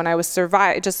drowning, when I was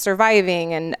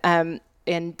surviving and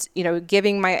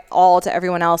giving my all to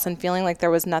everyone else and feeling like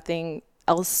there was nothing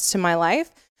else to my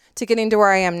life, to getting to where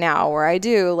I am now, where I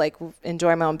do like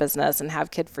enjoy my own business and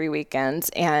have kid-free weekends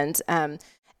and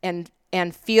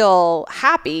feel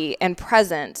happy and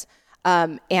present.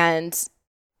 Happy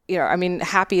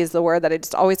is the word that I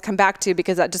just always come back to,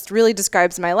 because that just really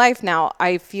describes my life now.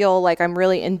 I feel like I'm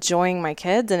really enjoying my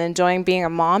kids and enjoying being a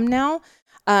mom now.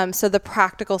 So the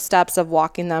practical steps of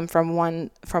walking them from one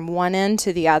end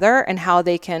to the other, and how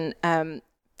they can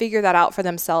figure that out for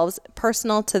themselves,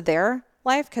 personal to their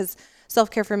life, because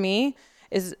self-care for me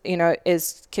is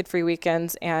kid-free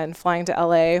weekends and flying to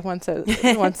LA once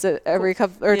every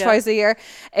couple or twice a year,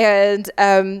 and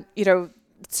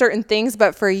certain things.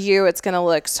 But for you, it's going to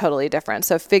look totally different.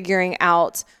 So figuring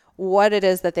out what it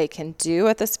is that they can do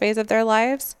at this phase of their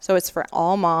lives. So it's for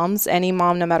all moms, any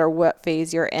mom, no matter what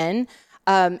phase you're in,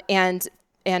 and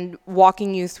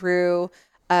walking you through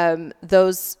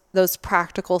those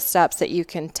practical steps that you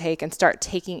can take and start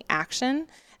taking action.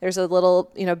 There's a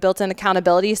little, built-in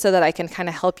accountability so that I can kind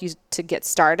of help you to get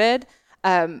started.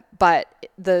 But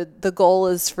the goal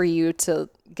is for you to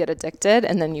get addicted,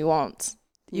 and then you won't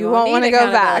want to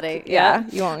go back. Yeah.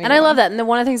 You won't. And I love that. And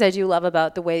one of the things I do love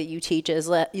about the way that you teach is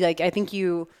I think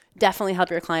you definitely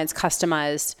help your clients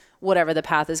customize whatever the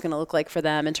path is going to look like for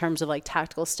them in terms of like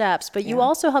tactical steps, but you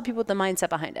also help people with the mindset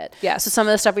behind it. Yeah. So some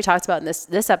of the stuff we talked about in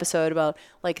this episode about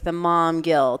like the mom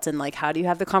guilt and like how do you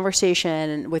have the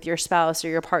conversation with your spouse or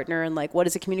your partner, and like what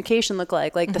does the communication look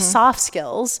like the soft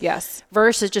skills. Yes.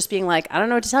 Versus just being like, I don't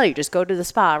know what to tell you, just go to the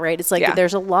spa, right? It's like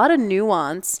there's a lot of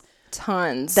nuance.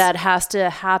 Tons that has to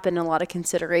happen, a lot of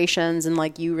considerations, and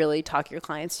like you really talk your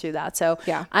clients through that. So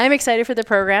I'm excited for the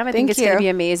program. I think it's going to be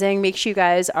amazing. Make sure you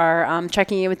guys are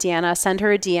checking in with Deanna. Send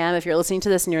her a DM if you're listening to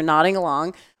this and you're nodding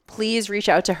along. Please reach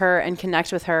out to her and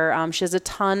connect with her. She has a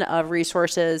ton of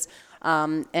resources,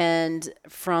 and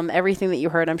from everything that you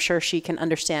heard, I'm sure she can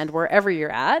understand wherever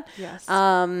you're at. Yes.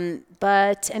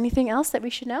 But anything else that we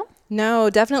should know? No,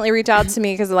 definitely reach out to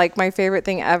me, because like my favorite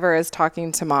thing ever is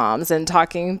talking to moms and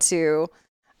talking to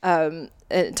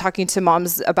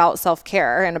moms about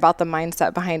self-care and about the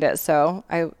mindset behind it. So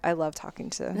I love talking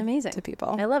to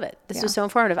people. I love it. This was so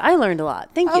informative. I learned a lot.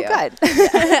 Thank you. Oh, good.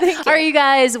 Thank you. All right, you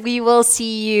guys, we will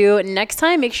see you next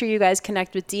time. Make sure you guys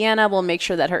connect with Deanna. We'll make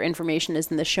sure that her information is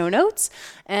in the show notes.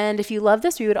 And if you love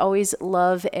this, we would always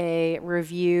love a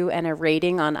review and a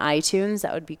rating on iTunes.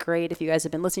 That would be great. If you guys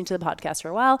have been listening to the podcast for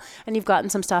a while and you've gotten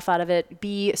some stuff out of it,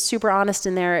 be super honest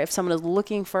in there. If someone is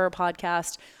looking for a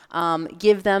podcast,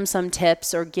 give them some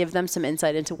tips or give them some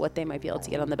insight into what they might be able to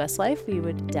get on The Best Life. We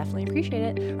would definitely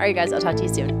appreciate it. All right, guys, I'll talk to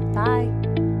you soon. Bye.